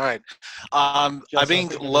 All right. I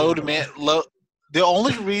think the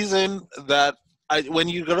only reason that when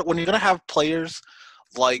you're gonna have players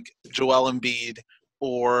like Joel Embiid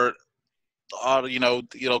or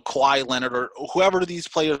Kawhi Leonard or whoever these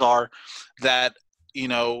players are that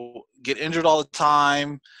get injured all the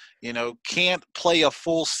time. Can't play a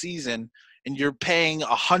full season, and you're paying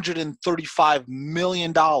 $135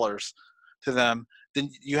 million to them,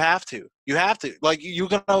 then you have to. Like, you're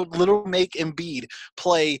going to literally make Embiid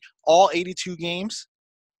play all 82 games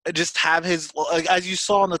and just have his, like, as you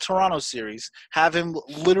saw in the Toronto series, have him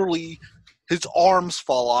literally, his arms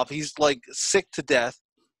fall off. He's, like, sick to death.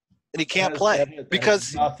 and he can't play that because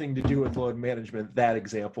has nothing to do with load management. That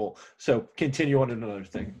example. So continue on to another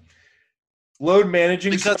thing. Load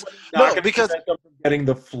managing because prevent them from getting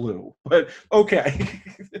the flu. But okay.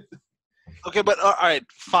 Okay, but all right,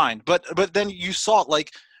 fine. But then you saw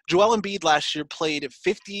like Joel Embiid last year played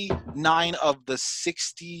 59 of the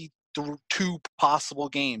 62 possible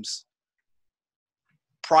games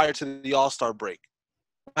prior to the All-Star break.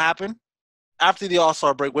 What happened? After the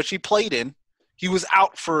All-Star break, which he played in, he was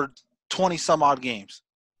out for 20-some-odd games.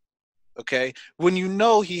 Okay? When you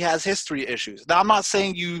know he has history issues. Now, I'm not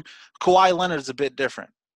saying Kawhi Leonard's a bit different,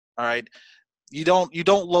 all right? You don't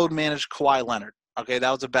load manage Kawhi Leonard. Okay,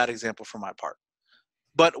 that was a bad example for my part.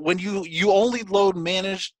 But when you only load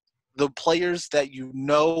manage the players that you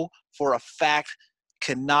know for a fact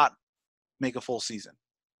cannot make a full season.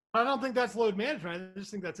 I don't think that's load management. I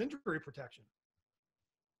just think that's injury protection.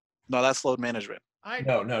 No, that's load management.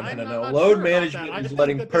 No. Load management is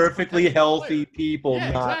letting perfectly healthy people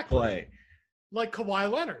not play. Like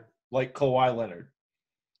Kawhi Leonard.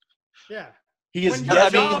 Yeah. He is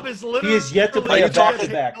yet to play a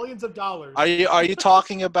back-to-back. Millions of dollars. Are you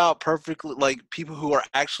talking about perfectly, like people who are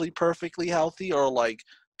actually perfectly healthy, or like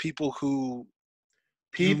people who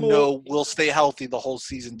will stay healthy the whole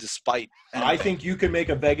season despite anything? I think you can make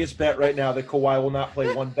a Vegas bet right now that Kawhi will not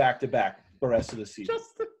play one back-to-back the rest of the season.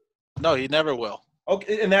 No, he never will.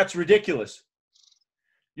 Okay, and that's ridiculous.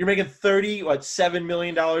 You're making $7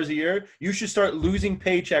 million a year. You should start losing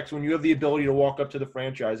paychecks when you have the ability to walk up to the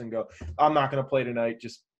franchise and go, I'm not going to play tonight.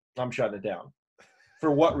 I'm shutting it down. For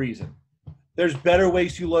what reason? There's better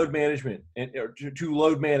ways to load management and to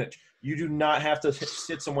load manage. You do not have to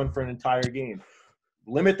sit someone for an entire game.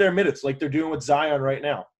 Limit their minutes like they're doing with Zion right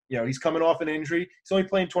now. He's coming off an injury. He's only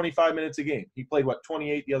playing 25 minutes a game. He played,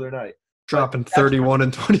 28 the other night. Dropping 31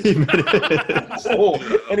 in 28 minutes.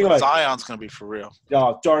 Anyway, Zion's going to be for real.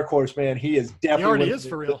 Dark horse, man. He is definitely. He already is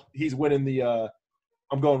for real. He's winning the.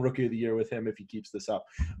 I'm going rookie of the year with him if he keeps this up.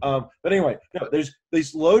 But anyway,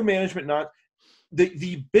 there's load management. Not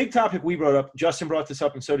the big topic we brought up. Justin brought this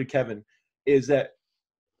up, and so did Kevin. Is that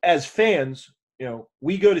as fans,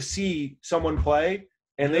 we go to see someone play,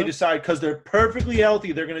 and they decide because they're perfectly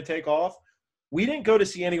healthy, they're going to take off. We didn't go to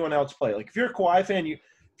see anyone else play. Like if you're a Kawhi fan, if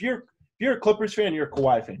you're a Clippers fan, you're a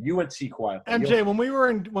Kawhi fan. You went to see Kawhi. MJ, when we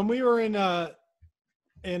were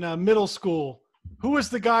in middle school, who was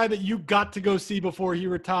the guy that you got to go see before he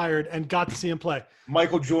retired and got to see him play?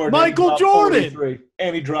 Michael Jordan. Michael Jordan. 43,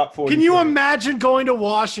 and he dropped 40. Can you imagine going to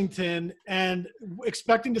Washington and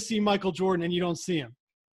expecting to see Michael Jordan and you don't see him?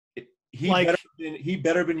 He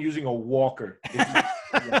better been using a walker.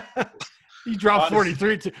 He dropped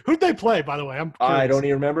 43 too. Who'd they play, by the way? I don't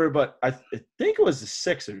even remember, but I think it was the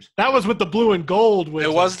Sixers. That was with the blue and gold.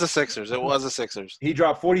 It was the Sixers. He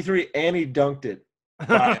dropped 43 and he dunked it.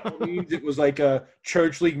 By all means, it was like a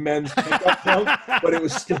church league men's pickup dunk, but it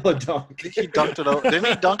was still a dunk. He dunked it over. Didn't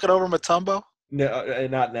he dunk it over Mutombo? No,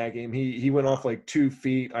 not in that game. He went off like 2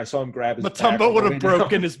 feet. I saw him grab his back. Mutombo would have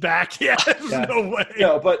broken his back. Yeah, there's no way.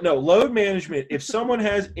 No, load management. If someone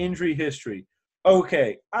has injury history,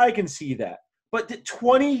 okay, I can see that. But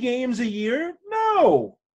 20 games a year?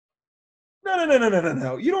 No.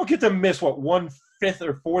 No. You don't get to miss, 1/5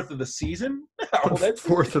 or 4th of the season? No, that's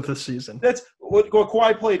 4th of the season. That's what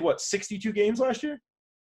Kawhi played, 62 games last year?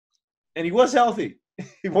 And he was healthy.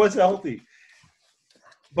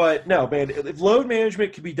 But no, man, if load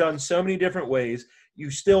management can be done so many different ways, you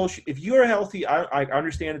still if you're healthy, I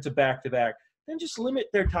understand it's a back-to-back, then just limit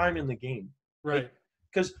their time in the game. Right.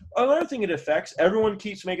 Because another thing it affects, everyone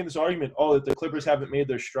keeps making this argument, that the Clippers haven't made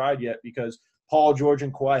their stride yet because Paul George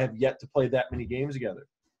and Kawhi have yet to play that many games together.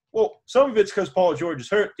 Well, some of it's because Paul George is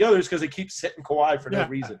hurt. The other is because they keep sitting Kawhi for no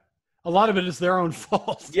reason. A lot of it is their own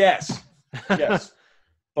fault. Yes.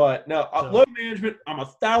 But no, load management, I'm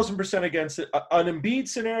 1,000% against it. An Embiid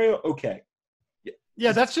scenario, okay.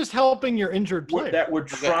 Yeah, that's just helping your injured player. That we're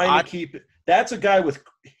trying to keep it. That's a guy with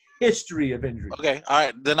history of injury. Okay, all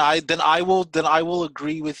right. Then I will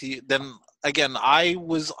agree with you. Then again, I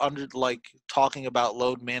was talking about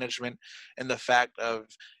load management and the fact of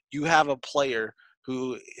you have a player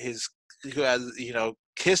who has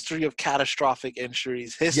history of catastrophic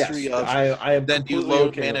injuries, history of I am then you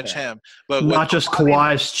load manage him. But not just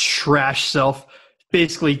Kawhi's trash self,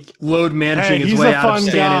 basically load managing his way out of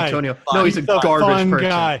San Antonio. No, he's a garbage person.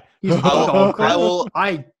 Guy. He's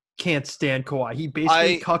I can't stand Kawhi. He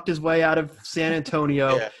basically cucked his way out of San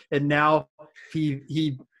Antonio, and now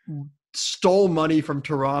he stole money from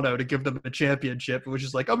Toronto to give them a championship, which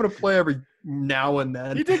is I'm going to play every now and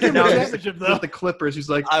then. He did give them a championship, though. With the Clippers, he's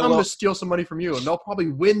I'm going to steal some money from you, and they'll probably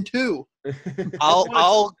win too.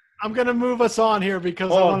 I'll I'm gonna move us on here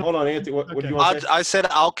because hold on, Anthony. What do you want to say? I said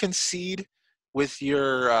I'll concede with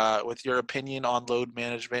your opinion on load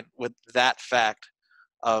management with that fact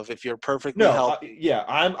of if you're perfectly healthy.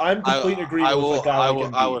 I'm completely agreeing with a guy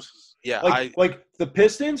like Embiid. Yeah, like the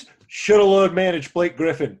Pistons should have load managed Blake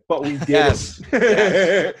Griffin, but we didn't. Yes.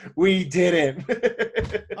 We didn't.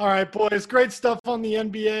 All right, boys, great stuff on the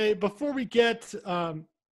NBA. Before we get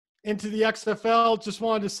into the XFL, just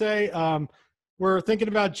wanted to say we're thinking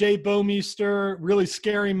about Jay Bouwmeester. Really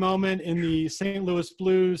scary moment in the St. Louis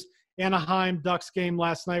Blues Anaheim Ducks game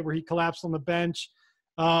last night where he collapsed on the bench.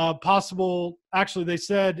 Actually, they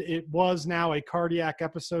said it was now a cardiac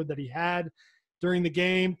episode that he had during the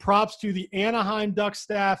game. Props to the Anaheim Ducks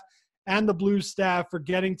staff and the Blues staff for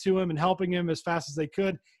getting to him and helping him as fast as they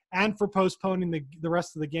could and for postponing the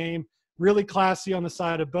rest of the game. Really classy on the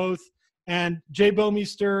side of both. And Jay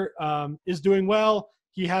Bouwmeester is doing well.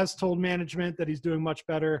 He has told management that he's doing much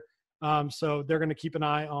better. So they're going to keep an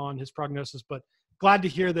eye on his prognosis. But glad to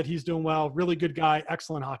hear that he's doing well. Really good guy.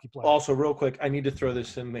 Excellent hockey player. Also, real quick, I need to throw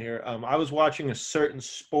this in there. I was watching a certain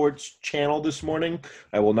sports channel this morning.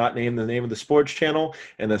 I will not name the name of the sports channel.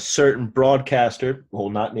 And a certain broadcaster,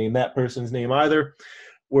 will not name that person's name either,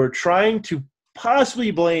 were trying to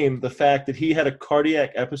possibly blame the fact that he had a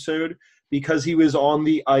cardiac episode because he was on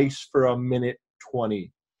the ice for a minute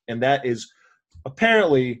 20. And that is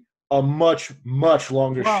apparently a much, much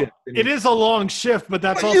longer shift. It is a long shift, but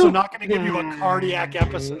that's also not going to give you a cardiac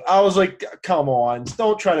episode. I was like, come on.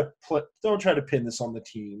 Don't try to pin this on the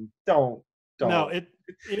team. Don't. No, it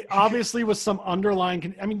obviously was some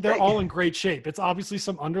underlying – I mean, they're all in great shape. It's obviously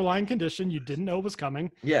some underlying condition you didn't know was coming.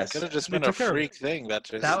 Yes. Could have just been a freak thing.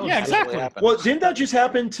 Exactly. Happened. Well, didn't that just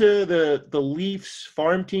happen to the Leafs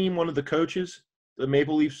farm team, one of the coaches, the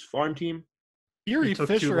Maple Leafs farm team? Erie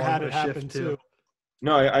Fisher had it happen too.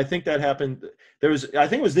 No, I think that happened. I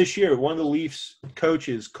think it was this year. One of the Leafs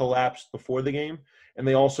coaches collapsed before the game, and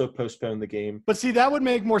they also postponed the game. But see, that would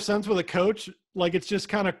make more sense with a coach. Like, it's just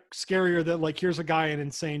kind of scarier that, like, here's a guy in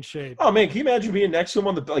insane shape. Oh, man, can you imagine being next to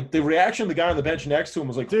him the reaction of the guy on the bench next to him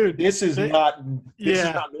was like, dude, this is not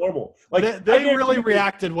normal. Like, they really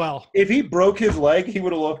reacted well. If he broke his leg, he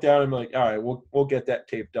would have looked down and been like, all right, we'll get that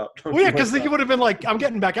taped up. Because he would have been like, I'm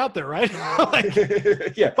getting back out there, right?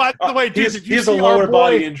 Yeah. By the way, dude, he has a lower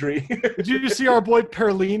body injury. Did you see our boy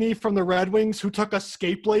Perlini from the Red Wings who took a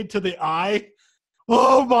skate blade to the eye?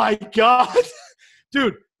 Oh, my God.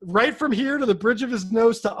 Dude. Right from here to the bridge of his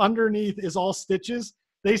nose to underneath is all stitches.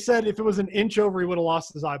 They said if it was an inch over, he would have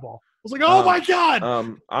lost his eyeball. I was like, oh, my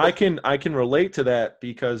God. I can relate to that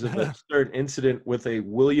because of a certain incident with a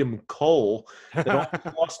William Cole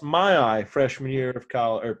that lost my eye freshman year of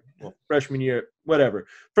college, freshman year, whatever.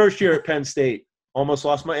 First year at Penn State, almost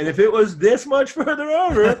lost my – and if it was this much further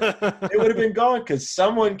over, it would have been gone because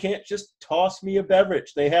someone can't just toss me a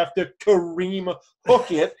beverage. They have to Kareem hook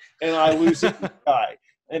it, and I lose it in the sky.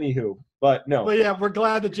 Anywho, but no. But yeah, we're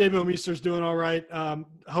glad that Jay Bouwmeester's doing all right.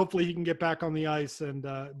 Hopefully he can get back on the ice and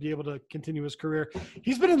be able to continue his career.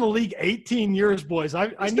 He's been in the league 18 years, boys.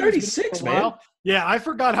 He's 36, man. Yeah, I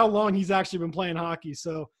forgot how long he's actually been playing hockey.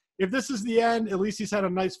 So if this is the end, at least he's had a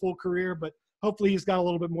nice full career, but hopefully he's got a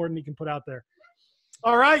little bit more than he can put out there.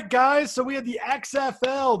 All right, guys. So we had the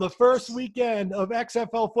XFL, the first weekend of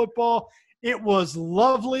XFL football. It was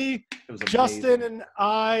lovely. It was Justin and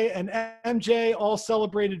I and MJ all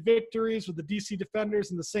celebrated victories with the DC Defenders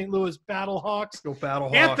and the St. Louis Battlehawks. Go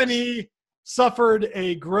Battlehawks. Anthony suffered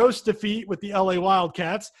a gross defeat with the LA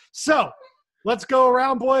Wildcats. So let's go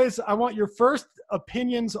around, boys. I want your first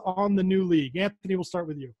opinions on the new league. Anthony, we'll start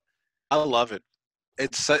with you. I love it.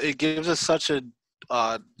 It gives us such a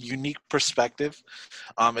unique perspective.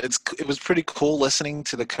 It was pretty cool listening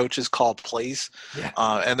to the coaches call plays,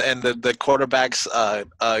 and the quarterbacks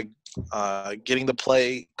getting the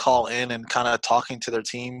play call in and kind of talking to their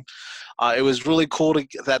team. It was really cool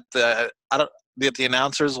that the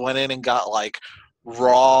announcers went in and got like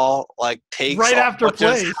raw takes right after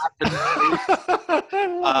plays.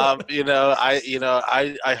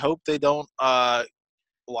 I hope they don't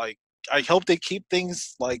I hope they keep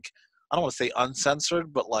things I don't want to say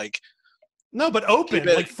uncensored, but no, but open,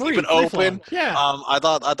 free, keep it open. Yeah. I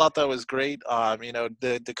thought that was great.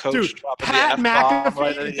 The coach. Dude, Pat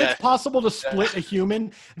McAfee. It's possible to split a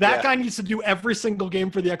human. That guy needs to do every single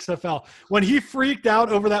game for the XFL. When he freaked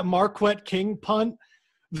out over that Marquette King punt,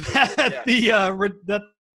 that the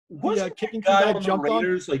kicking guy jumped on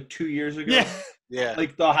Raiders 2 years ago. Yeah.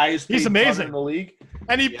 The highest. He's amazing in the league,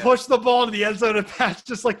 and he pushed the ball to the end zone, and Pat's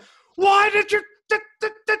just like, "Why did you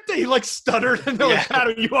he like stuttered, and they're like, "How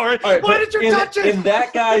do you are? Right, why did you touch it?" In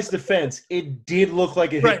that guy's defense, it did look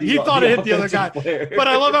like it hit he thought it hit the other guy. Player. But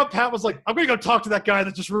I love how Pat was like, "I'm going to go talk to that guy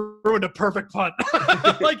that just ruined a perfect punt."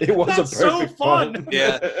 Like, it was that's a perfect so fun.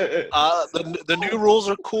 Yeah, the new rules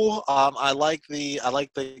are cool. I like the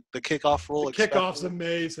kickoff rule. The kickoff's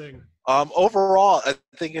amazing. Overall, I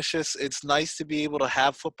think it's nice to be able to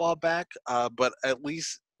have football back. But at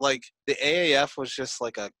least like the AAF was just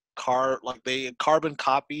like they carbon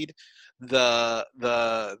copied the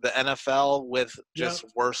NFL with just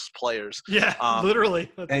worse players. Yeah,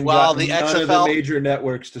 literally. And while the XFL, none of the major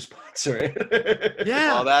networks to sponsor it.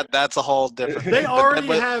 Yeah, well, that's a whole different. They already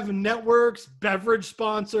have networks, beverage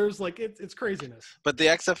sponsors. Like it's craziness. But the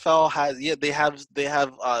XFL has they have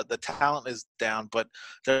the talent is down, but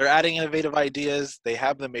they're adding innovative ideas. They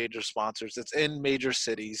have the major sponsors. It's in major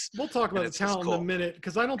cities. We'll talk about the talent in a minute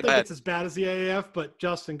because I don't think it's as bad as the AAF. But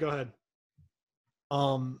Justin, go ahead.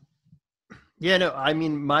 Yeah, no, I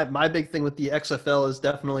mean, my big thing with the XFL is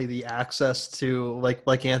definitely the access to,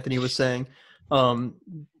 like Anthony was saying.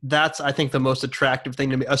 That's, I think, the most attractive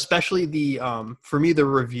thing to me, especially for me, the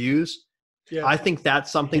reviews. Yeah. I think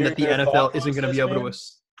that's something that the NFL isn't going to be able to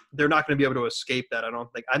 – they're not going to be able to escape that, I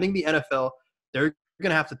don't think. I think the NFL, they're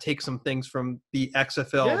going to have to take some things from the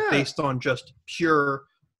XFL based on just pure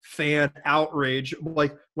fan outrage.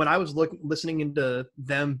 Like, when I was listening into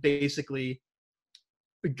them basically –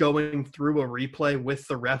 going through a replay with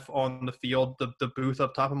the ref on the field, the booth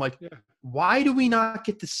up top, I'm like, why do we not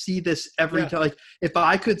get to see this every time? Like, if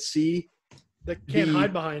I could see they can't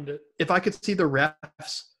hide behind it. If I could see the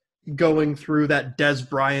refs going through that Des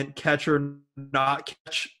Bryant catch or not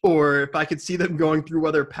catch, or if I could see them going through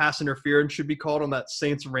whether pass interference should be called on that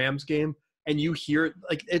Saints-Rams game, and you hear it,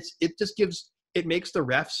 like it makes the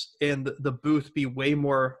refs and the booth be way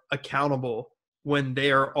more accountable when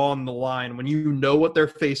they are on the line, when you know what their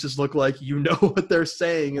faces look like, you know what they're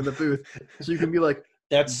saying in the booth. So you can be like,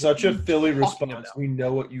 that's such a Philly response. We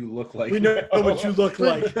know what you look like. We know what you look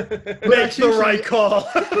like. Make the right call.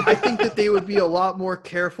 I think that they would be a lot more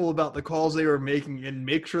careful about the calls they were making and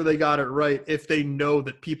make sure they got it right if they know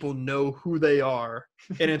that people know who they are.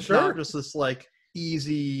 And it's not just this like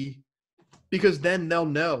easy, because then they'll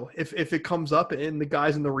know if it comes up and the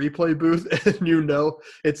guy's in the replay booth and you know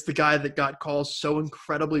it's the guy that got calls so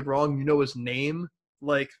incredibly wrong, you know his name.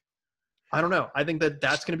 Like, I don't know. I think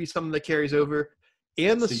that's going to be something that carries over.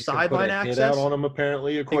 And the sideline access. Hit out on him,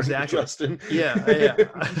 apparently, according to Justin. Yeah.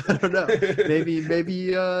 I don't know. Maybe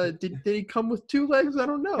did he come with 2 legs? I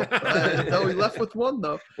don't know. No, he left with 1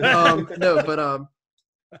 though.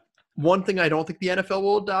 One thing I don't think the NFL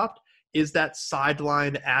will adopt is that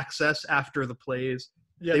sideline access after the plays.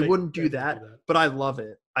 Yeah, they wouldn't do that, but I love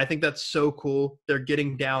it. I think that's so cool. They're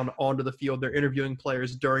getting down onto the field. They're interviewing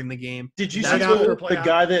players during the game. Did you see the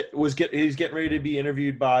guy that he's getting ready to be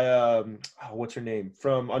interviewed by what's her name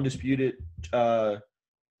from Undisputed? The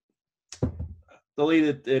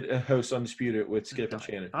lady that hosts Undisputed with Skip and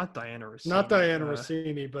Shannon. Not Diana Rossini. Not Diana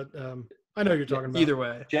Rossini, but I know who you're talking about. Either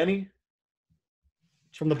way, Jenny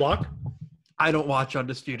from the block. I don't watch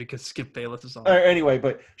Undisputed because Skip Bayless is on. Anyway,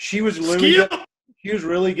 but she was literally she was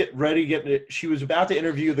really getting it. She was about to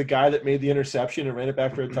interview the guy that made the interception and ran it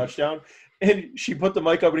back for a touchdown. And she put the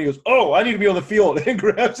mic up and he goes, "Oh, I need to be on the field," and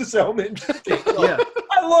grabs his helmet and just takes it off.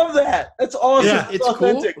 I love that. That's awesome. Yeah, it's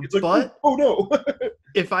authentic. Cool, it's like, but oh no.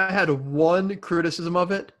 If I had one criticism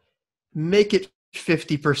of it, make it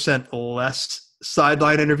 50% less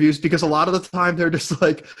sideline interviews, because a lot of the time they're just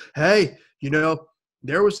like, "Hey,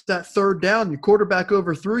 there was that 3rd down, your quarterback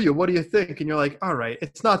overthrew you. What do you think?" And you're like, all right,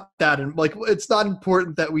 it's not that, it's not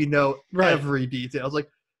important that we know every detail. It's like,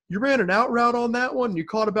 you ran an out route on that one. You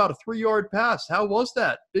caught about a 3-yard pass. How was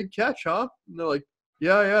that? Big catch, huh? And they're like,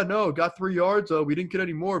 yeah, no, got 3 yards. We didn't get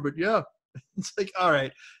any more, but yeah. It's like, all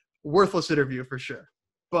right, worthless interview for sure.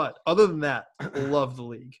 But other than that, love the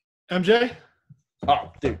league. MJ?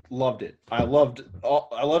 Oh, dude, loved it. I loved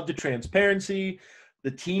the transparency. The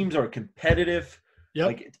teams are competitive. Yep.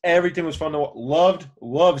 Like, everything was fun to watch.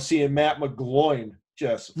 Loved seeing Matt McGloin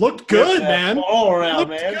just looked good, man. All around,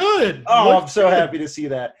 man. Good. Oh, I'm so happy to see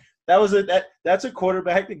that. That's a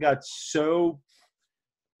quarterback that got so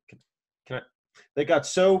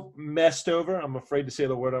messed over. I'm afraid to say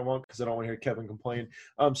the word I want because I don't want to hear Kevin complain.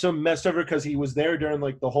 So messed over because he was there during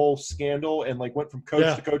like the whole scandal and like went from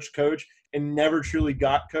coach to coach to coach and never truly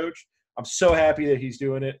got coached. I'm so happy that he's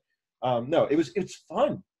doing it. No, it's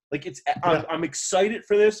fun. Like I'm excited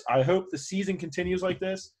for this. I hope the season continues like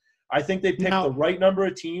this. I think they picked the right number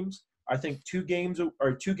of teams. I think 2 games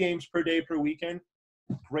per day per weekend.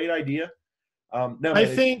 Great idea. No, I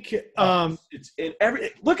think it's in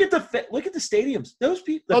every. Look at the stadiums. Those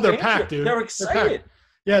people. They're packed, dude. They're excited.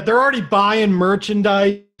 They're already buying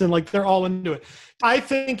merchandise and like they're all into it. I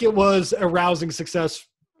think it was a rousing success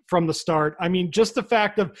from the start. I mean, just the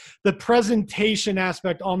fact of the presentation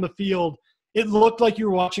aspect on the field, it looked like you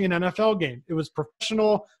were watching an NFL game. It was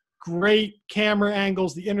professional, great camera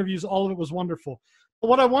angles, the interviews, all of it was wonderful. But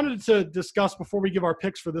what I wanted to discuss before we give our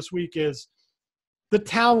picks for this week is the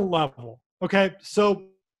talent level. Okay, so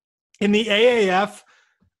in the AAF,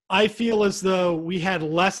 I feel as though we had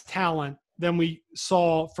less talent than we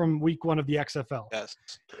saw from week one of the XFL. Yes.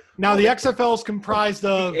 Now, the XFL is comprised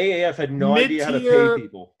of the AAF had no idea how to pay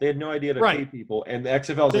people. They had no idea how to pay people. And the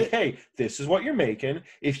XFL is like, hey, this is what you're making.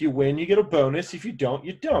 If you win, you get a bonus. If you don't,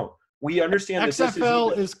 you don't. We understand that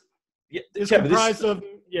XFL is comprised of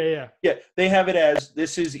 – Yeah, they have it as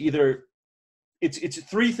this is either – it's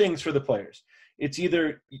three things for the players. It's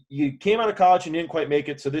either you came out of college and didn't quite make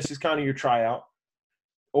it, so this is kind of your tryout.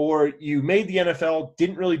 Or you made the NFL,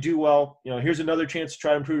 didn't really do well. Here's another chance to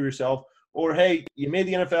try to improve yourself. Or, hey, you made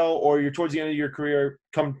the NFL or you're towards the end of your career,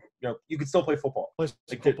 you can still play football.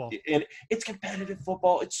 And it's competitive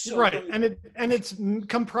football. It's so right. Good. And it's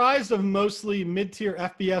comprised of mostly mid-tier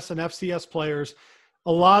FBS and FCS players,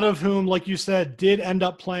 a lot of whom, like you said, did end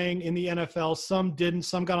up playing in the NFL. Some didn't.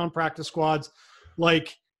 Some got on practice squads. Matt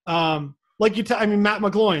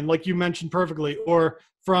McGloin, like you mentioned perfectly, or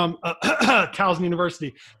from Towson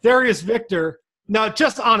University. Darius Victor, now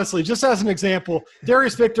just honestly, just as an example,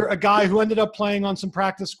 Darius Victor, a guy who ended up playing on some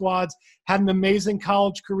practice squads, had an amazing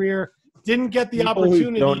college career, didn't get the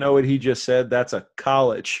opportunity. Who don't know what he just said? That's a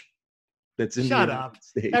college. That's in Shut up.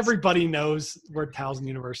 States. Everybody knows where Towson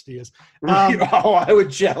University is. I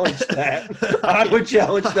would challenge that. I would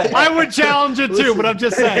challenge it too, but I'm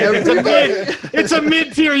just saying. It's a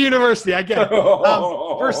mid-tier university. I get it.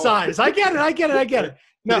 For size. I get it.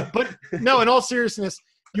 No, in all seriousness,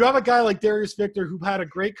 you have a guy like Darius Victor who had a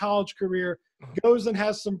great college career, goes and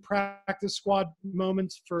has some practice squad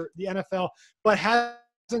moments for the NFL, but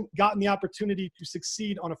hasn't gotten the opportunity to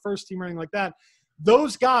succeed on a first team or anything like that.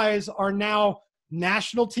 Those guys are now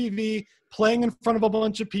national TV, playing in front of a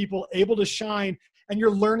bunch of people, able to shine, and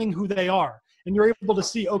you're learning who they are. And you're able to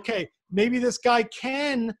see, okay, maybe this guy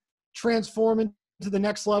can transform into the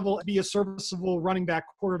next level and be a serviceable running back,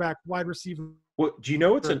 quarterback, wide receiver. Well, do you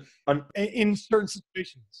know what's in certain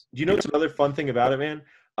situations? Do you know what's another fun thing about it, man?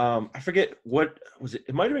 I forget what was it.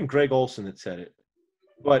 It might have been Greg Olson that said it.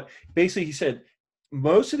 But basically he said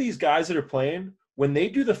most of these guys that are playing – when they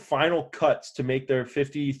do the final cuts to make their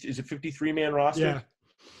 53-man roster,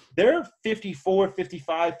 they're 54,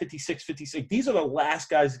 55, 56, 56. These are the last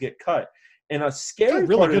guys to get cut. And a scary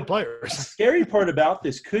part about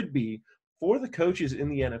this could be for the coaches in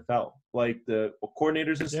the NFL, like the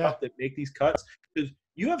coordinators and stuff that make these cuts. Because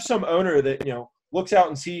you have some owner that, looks out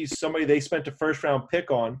and sees somebody they spent a first-round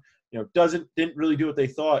pick on, didn't really do what they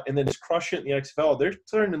thought, and then just crush it in the XFL. They're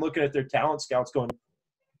turning and looking at their talent scouts going,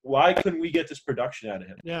 why couldn't we get this production out of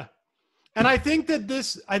him? Yeah. And I think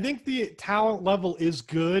the talent level is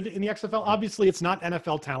good in the XFL. Obviously, it's not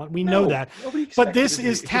NFL talent. We know that. But this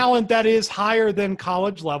is talent that is higher than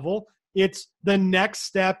college level. It's the next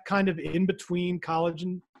step kind of in between college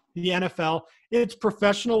and the NFL. It's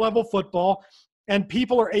professional level football. And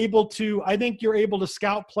people are able to – I think you're able to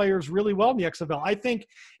scout players really well in the XFL. I think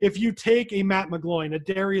if you take a Matt McGloin, a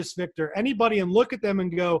Darius Victor, anybody and look at them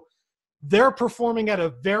and go – they're performing at a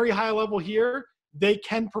very high level here. They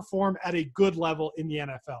can perform at a good level in the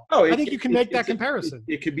NFL. I think you can make that comparison.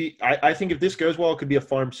 It could be. I think if this goes well, it could be a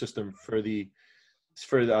farm system for the.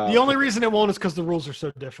 The only reason it won't is because the rules are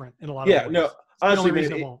so different in a lot of ways. No.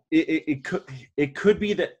 Honestly, it could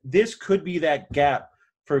be that this could be that gap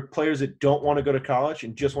for players that don't want to go to college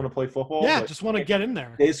and just want to play football. Yeah, just want to get in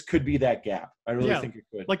there. This could be that gap. I really think it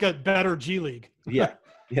could. Like a better G League. Yeah.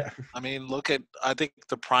 Yeah. I mean, I think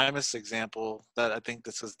the primest example that I think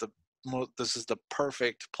this is the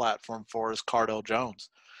perfect platform for is Cardale Jones.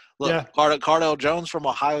 Look, Cardale Jones from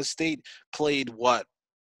Ohio State played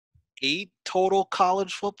 8 total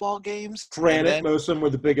college football games. Granted, most of them were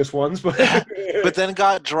the biggest ones, but but then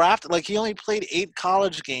got drafted. Like he only played 8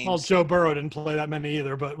 college games. Well, Joe Burrow didn't play that many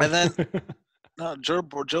either, but and then no, Joe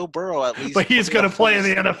Burrow at least. But he's going to play in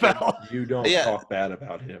the NFL. You don't talk bad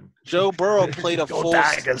about him. Joe Burrow played a full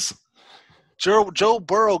season. Joe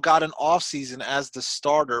Burrow got an offseason as the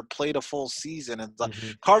starter, played a full season. And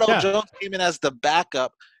Cardale Jones came in as the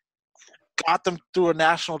backup, got them through a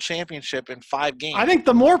national championship in 5 games. I think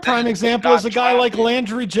the more prime example is a guy like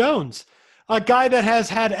Landry Jones, a guy that has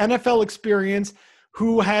had NFL experience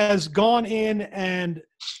who has gone in and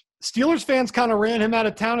Steelers fans kind of ran him out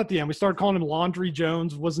of town at the end. We started calling him Laundry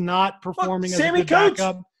Jones, was not performing as a good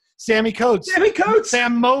backup. Sammy Coates.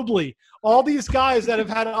 Sam Mobley. All these guys that have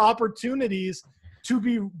had opportunities to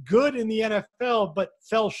be good in the NFL but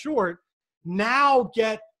fell short now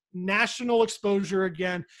get national exposure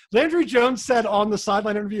again. Landry Jones said on the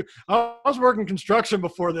sideline interview, I was working construction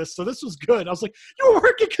before this, so this was good. I was like, you were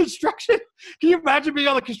working construction? Can you imagine being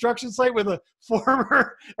on the construction site with a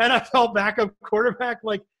former NFL backup quarterback?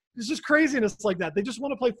 Like, it's just craziness like that. They just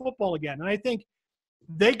want to play football again. And I think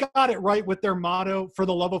they got it right with their motto, for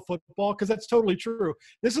the love of football, because that's totally true.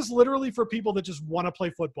 This is literally for people that just want to play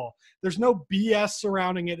football. There's no BS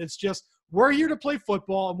surrounding it. It's just, we're here to play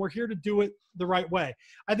football, and we're here to do it the right way.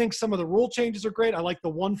 I think some of the rule changes are great. I like the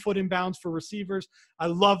 1 foot inbounds for receivers. I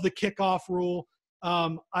love the kickoff rule,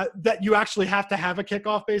 that you actually have to have a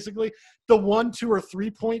kickoff, basically. The 1, 2, or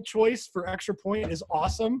 3 point choice for extra point is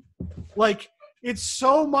awesome. Like, it's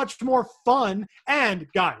so much more fun. And,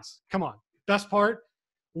 guys, come on. Best part,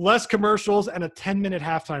 less commercials and a 10-minute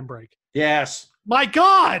halftime break. Yes. My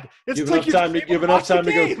God. It's you like you have enough time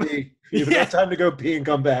to go pee. You have enough time to go pee and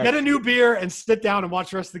come back. Get a new beer and sit down and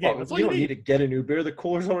watch the rest of the game. You don't need to get a new beer. The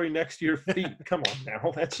cooler's already next to your feet. Come on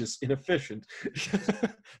now. That's just inefficient.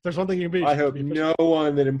 There's one thing you can be. I hope no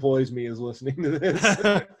one that employs me is listening to this.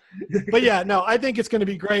 But yeah, no, I think it's going to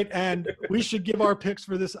be great. And we should give our picks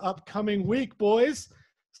for this upcoming week, boys.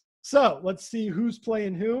 So let's see who's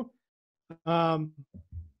playing who. I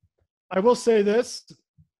will say this.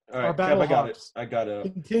 All right, Battlehawks I got it.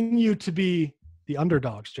 Continue to be the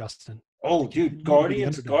underdogs, Justin. Oh, dude,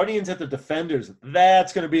 Guardians at the Defenders.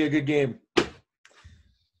 That's going to be a good game.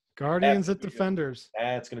 Guardians at Defenders.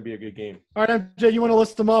 That's going to be a good game. All right, MJ, you want to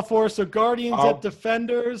list them off for us? So Guardians at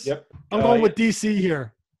Defenders. Yep. I'm going with DC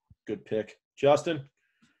here. Good pick. Justin?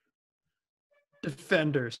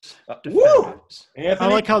 Defenders. Woo! Anthony?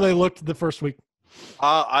 I like how they looked the first week.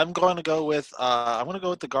 I'm going to go with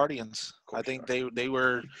the Guardians. I think they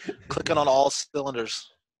were clicking on all cylinders.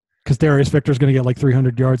 Because Darius Victor's going to get like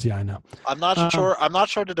 300 yards. Yeah, I know. I'm not sure. I'm not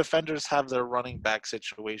sure the Defenders have their running back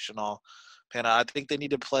situation all. I think they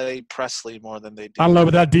need to play Presley more than they do. I don't know,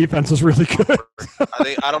 but that defense is really good.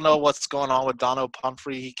 I don't know what's going on with Dono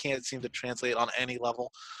Pumphrey. He can't seem to translate on any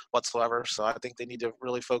level whatsoever. So I think they need to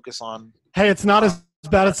really focus on. Hey, it's not as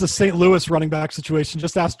bad as the St. Louis running back situation.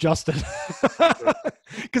 Just ask Justin.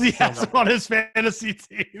 Because he has him on his fantasy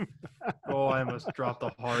team. Oh, I almost dropped the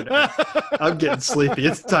hard. I'm getting sleepy.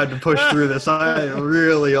 It's time to push through this. I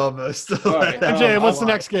really almost. All right, MJ, what's the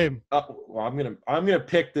next game? Well, I'm gonna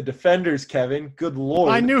pick the Defenders, Kevin. Good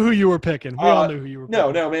Lord. I knew who you were picking. We all knew who you were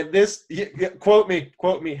picking. No, man. Quote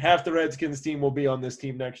me. Half the Redskins team will be on this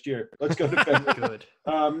team next year. Let's go Defenders. Good.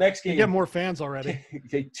 Next game. You get more fans already.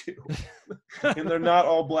 They do. And they're not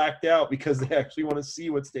all blacked out because they actually want to see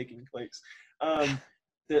what's taking place.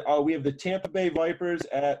 We have the Tampa Bay Vipers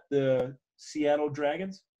at the Seattle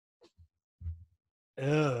Dragons.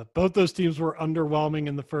 Both those teams were underwhelming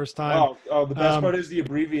in the first time. Oh, the best part is the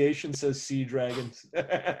abbreviation says Sea Dragons.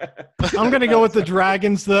 I'm going to go with the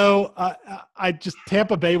Dragons, though.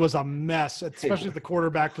 Tampa Bay was a mess, especially at the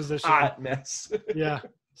quarterback position. Hot mess. Yeah.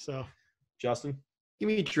 So, Justin, give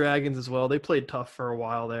me Dragons as well. They played tough for a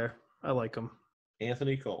while there. I like them.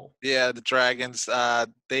 Anthony Cole. Yeah, the Dragons.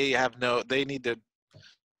 They need to.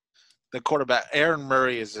 The quarterback, Aaron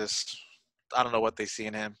Murray, is just. I don't know what they see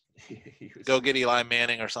in him. Go get Eli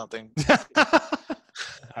Manning or something.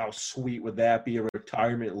 How sweet would that be, a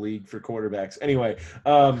retirement league for quarterbacks? Anyway,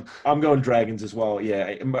 I'm going Dragons as well.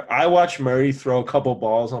 Yeah, I watched Murray throw a couple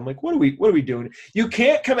balls. I'm like, what are we doing? You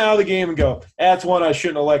can't come out of the game and go, that's one I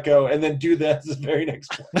shouldn't have let go, and then do that the very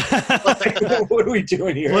next one. What are we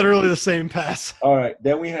doing here? Literally the same pass. All right,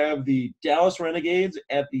 then we have the Dallas Renegades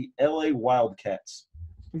at the LA Wildcats.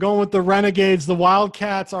 I'm going with the Renegades. The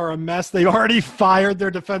Wildcats are a mess. They already fired their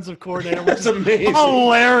defensive coordinator, which is amazing.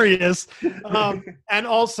 Hilarious. And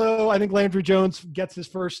also, I think Landry Jones gets his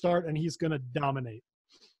first start, and he's going to dominate.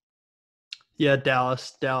 Yeah,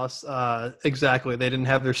 Dallas. Exactly. They didn't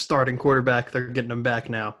have their starting quarterback. They're getting him back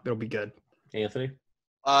now. It'll be good. Anthony?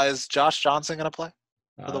 Is Josh Johnson going to play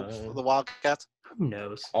for the Wildcats? Who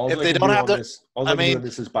knows? If they don't have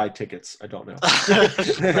this is buy tickets. I don't know.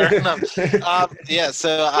 Fair enough. Yeah.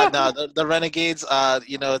 So no, the Renegades.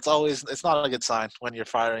 It's not a good sign when you're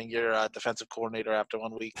firing your defensive coordinator after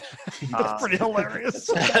 1 week. That's pretty hilarious.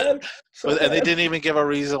 And they didn't even give a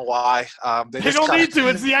reason why. They don't need to.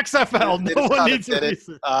 It's the XFL. No one needs a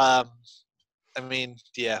reason. I mean,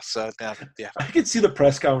 yeah. So yeah. I can see the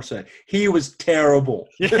press conference saying he was terrible.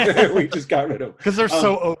 Yeah. We just got rid of him because they're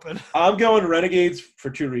so open. I'm going Renegades for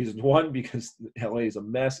two reasons. One, because LA is a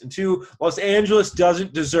mess, and two, Los Angeles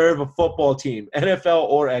doesn't deserve a football team, NFL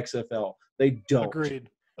or XFL. They don't. Agreed.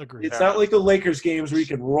 It's not like the Lakers games where you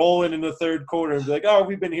can roll in the third quarter and be like, "Oh,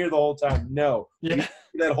 we've been here the whole time." No, yeah,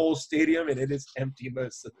 that whole stadium and it is empty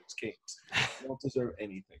most of those games. They don't deserve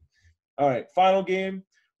anything. All right, final game.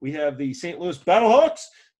 We have the St. Louis Battlehawks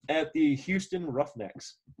at the Houston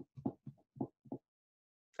Roughnecks.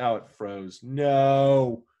 Oh, it froze.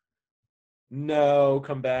 No,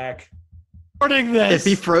 come back. Recording this. If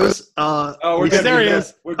he froze, we're good. There he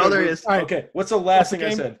is. We're good. Oh, there he is. Right. Okay, what's the last thing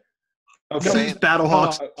I said? Okay.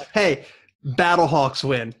 Battlehawks. Hey, Battlehawks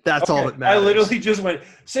win. That's all that matters. I literally just went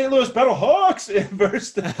St. Louis Battlehawks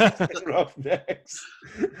versus the Roughnecks.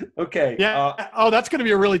 Okay. Yeah. That's going to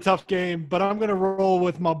be a really tough game, but I'm going to roll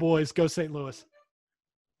with my boys. Go St. Louis.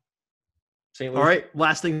 St. Louis. All right.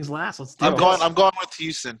 Last things last. Let's do I'm going with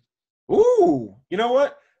Houston. Ooh. You know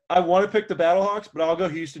what? I want to pick the Battlehawks, but I'll go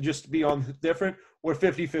Houston just to be on different. We're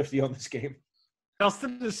 50-50 on this game.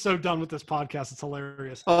 Justin is so done with this podcast. It's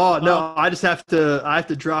hilarious. Oh no, I just have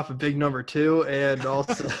to drop a big number 2, and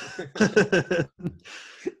also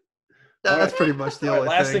that's pretty much the only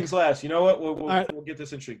last thing. Things last. You know what? We'll get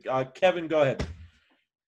this interesting. Kevin, go ahead.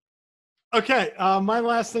 Okay, my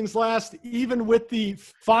last things last. Even with the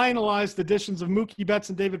finalized additions of Mookie Betts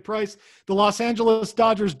and David Price, the Los Angeles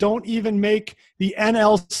Dodgers don't even make the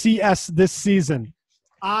NLCS this season.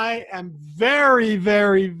 I am very,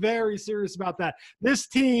 very, very serious about that. This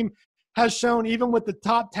team has shown, even with the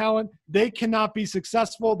top talent, they cannot be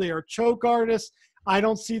successful. They are choke artists. I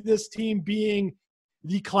don't see this team being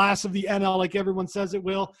the class of the NL like everyone says it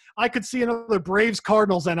will. I could see another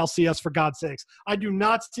Braves-Cardinals NLCS, for God's sakes. I do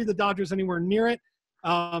not see the Dodgers anywhere near it.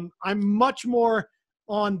 I'm much more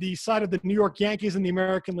on the side of the New York Yankees in the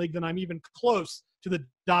American League than I'm even close to the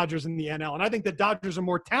Dodgers in the NL. And I think the Dodgers are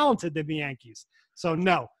more talented than the Yankees. So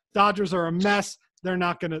no, Dodgers are a mess. They're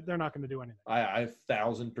not gonna do anything. I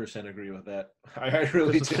 1,000% agree with that. I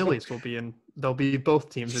really do. The Phillies will be in. They'll be both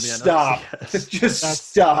teams in the stop. NLCS. Just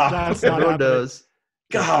stop. That's not Everyone knows.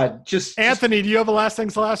 God, just Anthony, do you have a last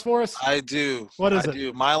things last for us? I do. What is it? I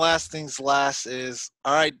do. My last things last is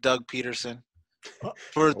all right, Doug Peterson.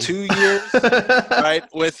 For 2 years, right,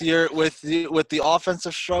 with the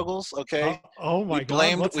offensive struggles, okay. Oh my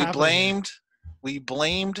God! We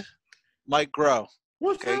blamed Mike Groh.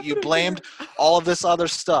 What's okay, you blamed all of this other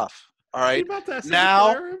stuff. All right.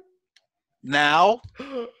 Now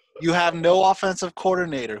you have no offensive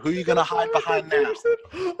coordinator. Who are you gonna hide behind now?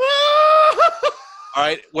 All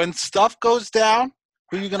right. When stuff goes down,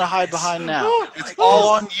 who are you gonna hide behind now? It's all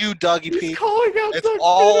on you, Dougie P. It's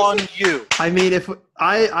all on you. I mean, if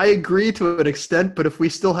I agree to an extent, but if we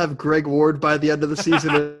still have Greg Ward by the end of the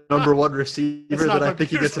season as number 1 receiver, then I think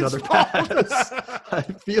he gets another pass. I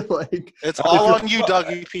feel like it's all on you,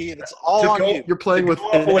 Dougie P. It's all on you. You're playing with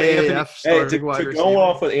an AAF starting wide receiver. To go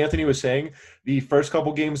off what Anthony was saying, the first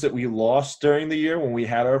couple games that we lost during the year when we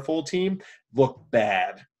had our full team looked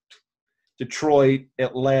bad. Detroit,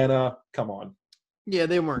 Atlanta, come on. Yeah,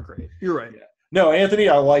 they weren't great. You're right. Yeah. No, Anthony,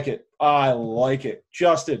 I like it.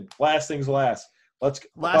 Justin, last things last.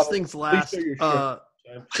 Last things last.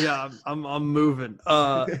 Yeah, I'm moving.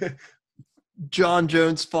 John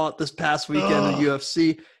Jones fought this past weekend in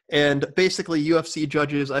UFC, and basically UFC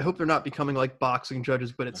judges, I hope they're not becoming like boxing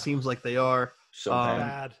judges, but it seems like they are. So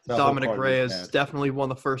bad. Dominic Reyes definitely won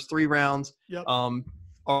the first 3 rounds. Yep.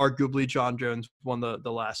 Arguably, John Jones won the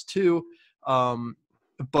last 2.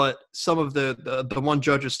 But some of the one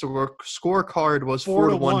judge's scorecard was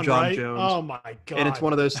 4-1 John right? Jones. Oh my God! And it's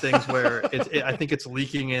one of those things where I think it's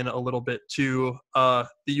leaking in a little bit to the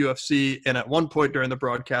UFC. And at one point during the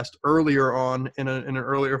broadcast, earlier on in an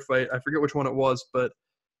earlier fight, I forget which one it was, but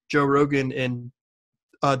Joe Rogan and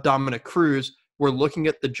Dominic Cruz were looking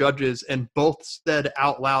at the judges and both said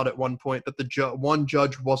out loud at one point that the one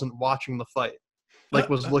judge wasn't watching the fight. Like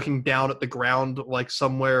was looking down at the ground, like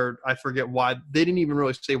somewhere, I forget why. They didn't even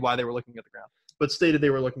really say why they were looking at the ground, but stated they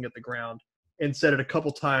were looking at the ground and said it a couple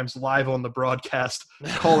times live on the broadcast,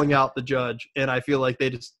 calling out the judge. And I feel like they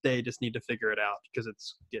just need to figure it out because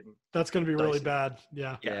it's getting that's going to be dicey. really bad.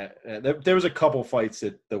 Yeah. There was a couple fights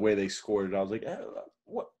that the way they scored it, I was like,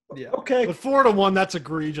 what? Yeah. Okay. But 4-1, that's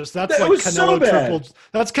egregious. That's like Canelo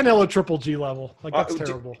That's Canelo Triple G level. Like that's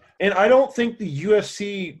terrible. And I don't think the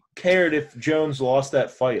UFC cared if Jones lost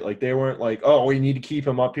that fight. Like they weren't like, oh, we need to keep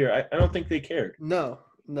him up here. I don't think they cared. No.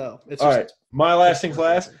 It's all right. My last thing's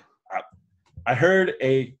last. I heard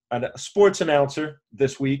a sports announcer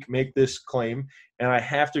this week make this claim, and I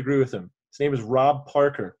have to agree with him. His name is Rob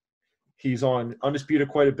Parker. He's on Undisputed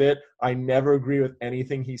quite a bit. I never agree with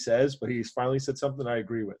anything he says, but he's finally said something I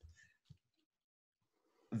agree with.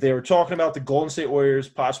 They were talking about the Golden State Warriors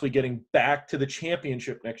possibly getting back to the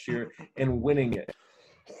championship next year and winning it.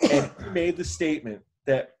 And he made the statement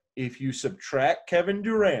that if you subtract Kevin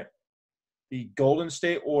Durant, the Golden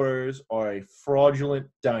State Warriors are a fraudulent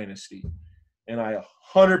dynasty. And I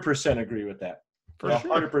 100% agree with that. For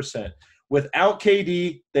 100%. Sure. Without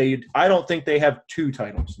KD, I don't think they have 2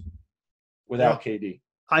 titles without KD.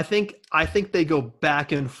 I think they go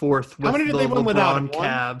back and forth with How many did they win without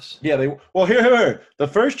Cavs. Yeah, here. The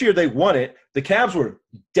first year they won it, the Cavs were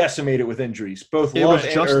decimated with injuries. Both Love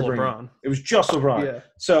and Irving. LeBron. It was just LeBron. Yeah.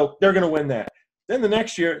 So they're going to win that. Then the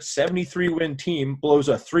next year, 73-win team blows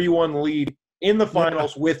a 3-1 lead in the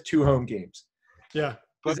finals with 2 home games. Yeah.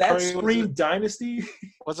 Does that scream dynasty?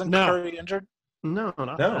 Wasn't Curry injured? No.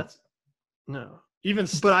 But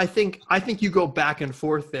I think you go back and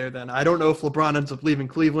forth there. Then I don't know if LeBron ends up leaving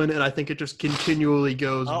Cleveland, and I think it just continually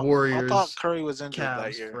goes Warriors. I thought Curry was injured Cavs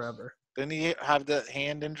that year forever. Didn't he have the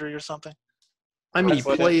hand injury or something? I mean, he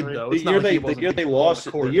played though. The year they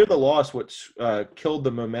lost, what killed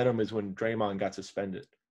the momentum is when Draymond got suspended.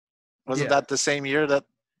 Wasn't that the same year that?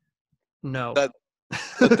 No.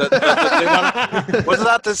 Wasn't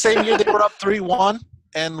that the same year they were up 3-1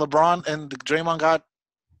 and LeBron and Draymond got?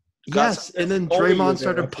 Yes, and then Draymond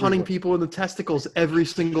started punting people in the testicles every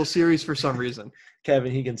single series for some reason.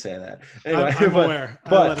 Kevin, he can say that. Anyway, I'm aware.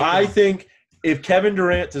 But I think if Kevin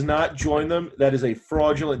Durant does not join them, that is a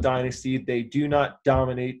fraudulent dynasty. They do not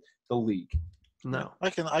dominate the league. No.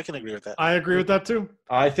 I can agree with that. I agree with that too.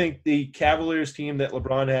 I think the Cavaliers team that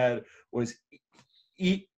LeBron had was,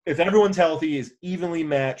 if everyone's healthy, is evenly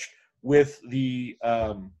matched with the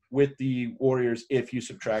Warriors if you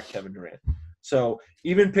subtract Kevin Durant. So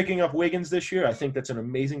even picking up Wiggins this year, I think that's an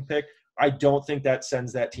amazing pick. I don't think that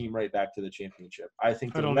sends that team right back to the championship. I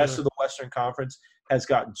think the rest of the Western Conference has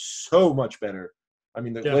gotten so much better. I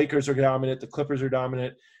mean, the Lakers are dominant. The Clippers are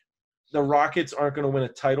dominant. The Rockets aren't going to win a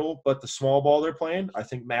title, but the small ball they're playing, I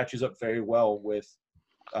think, matches up very well with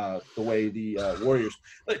the way the Warriors.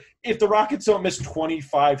 If the Rockets don't miss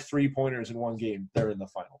 25 3-pointers in one game, they're in the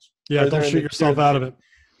finals. Yeah, don't shoot yourself out of it.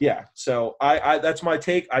 Yeah, so I that's my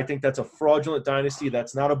take. I think that's a fraudulent dynasty.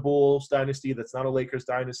 That's not a Bulls dynasty. That's not a Lakers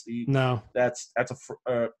dynasty. No, that's a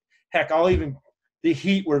heck. The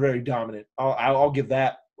Heat were very dominant. I'll give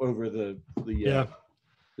that over the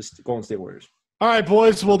Golden State Warriors. All right,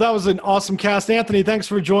 boys. Well, that was an awesome cast. Anthony, thanks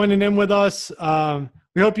for joining in with us.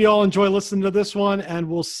 We hope you all enjoy listening to this one, and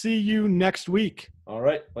we'll see you next week. All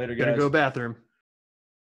right, later, guys. Gotta go bathroom.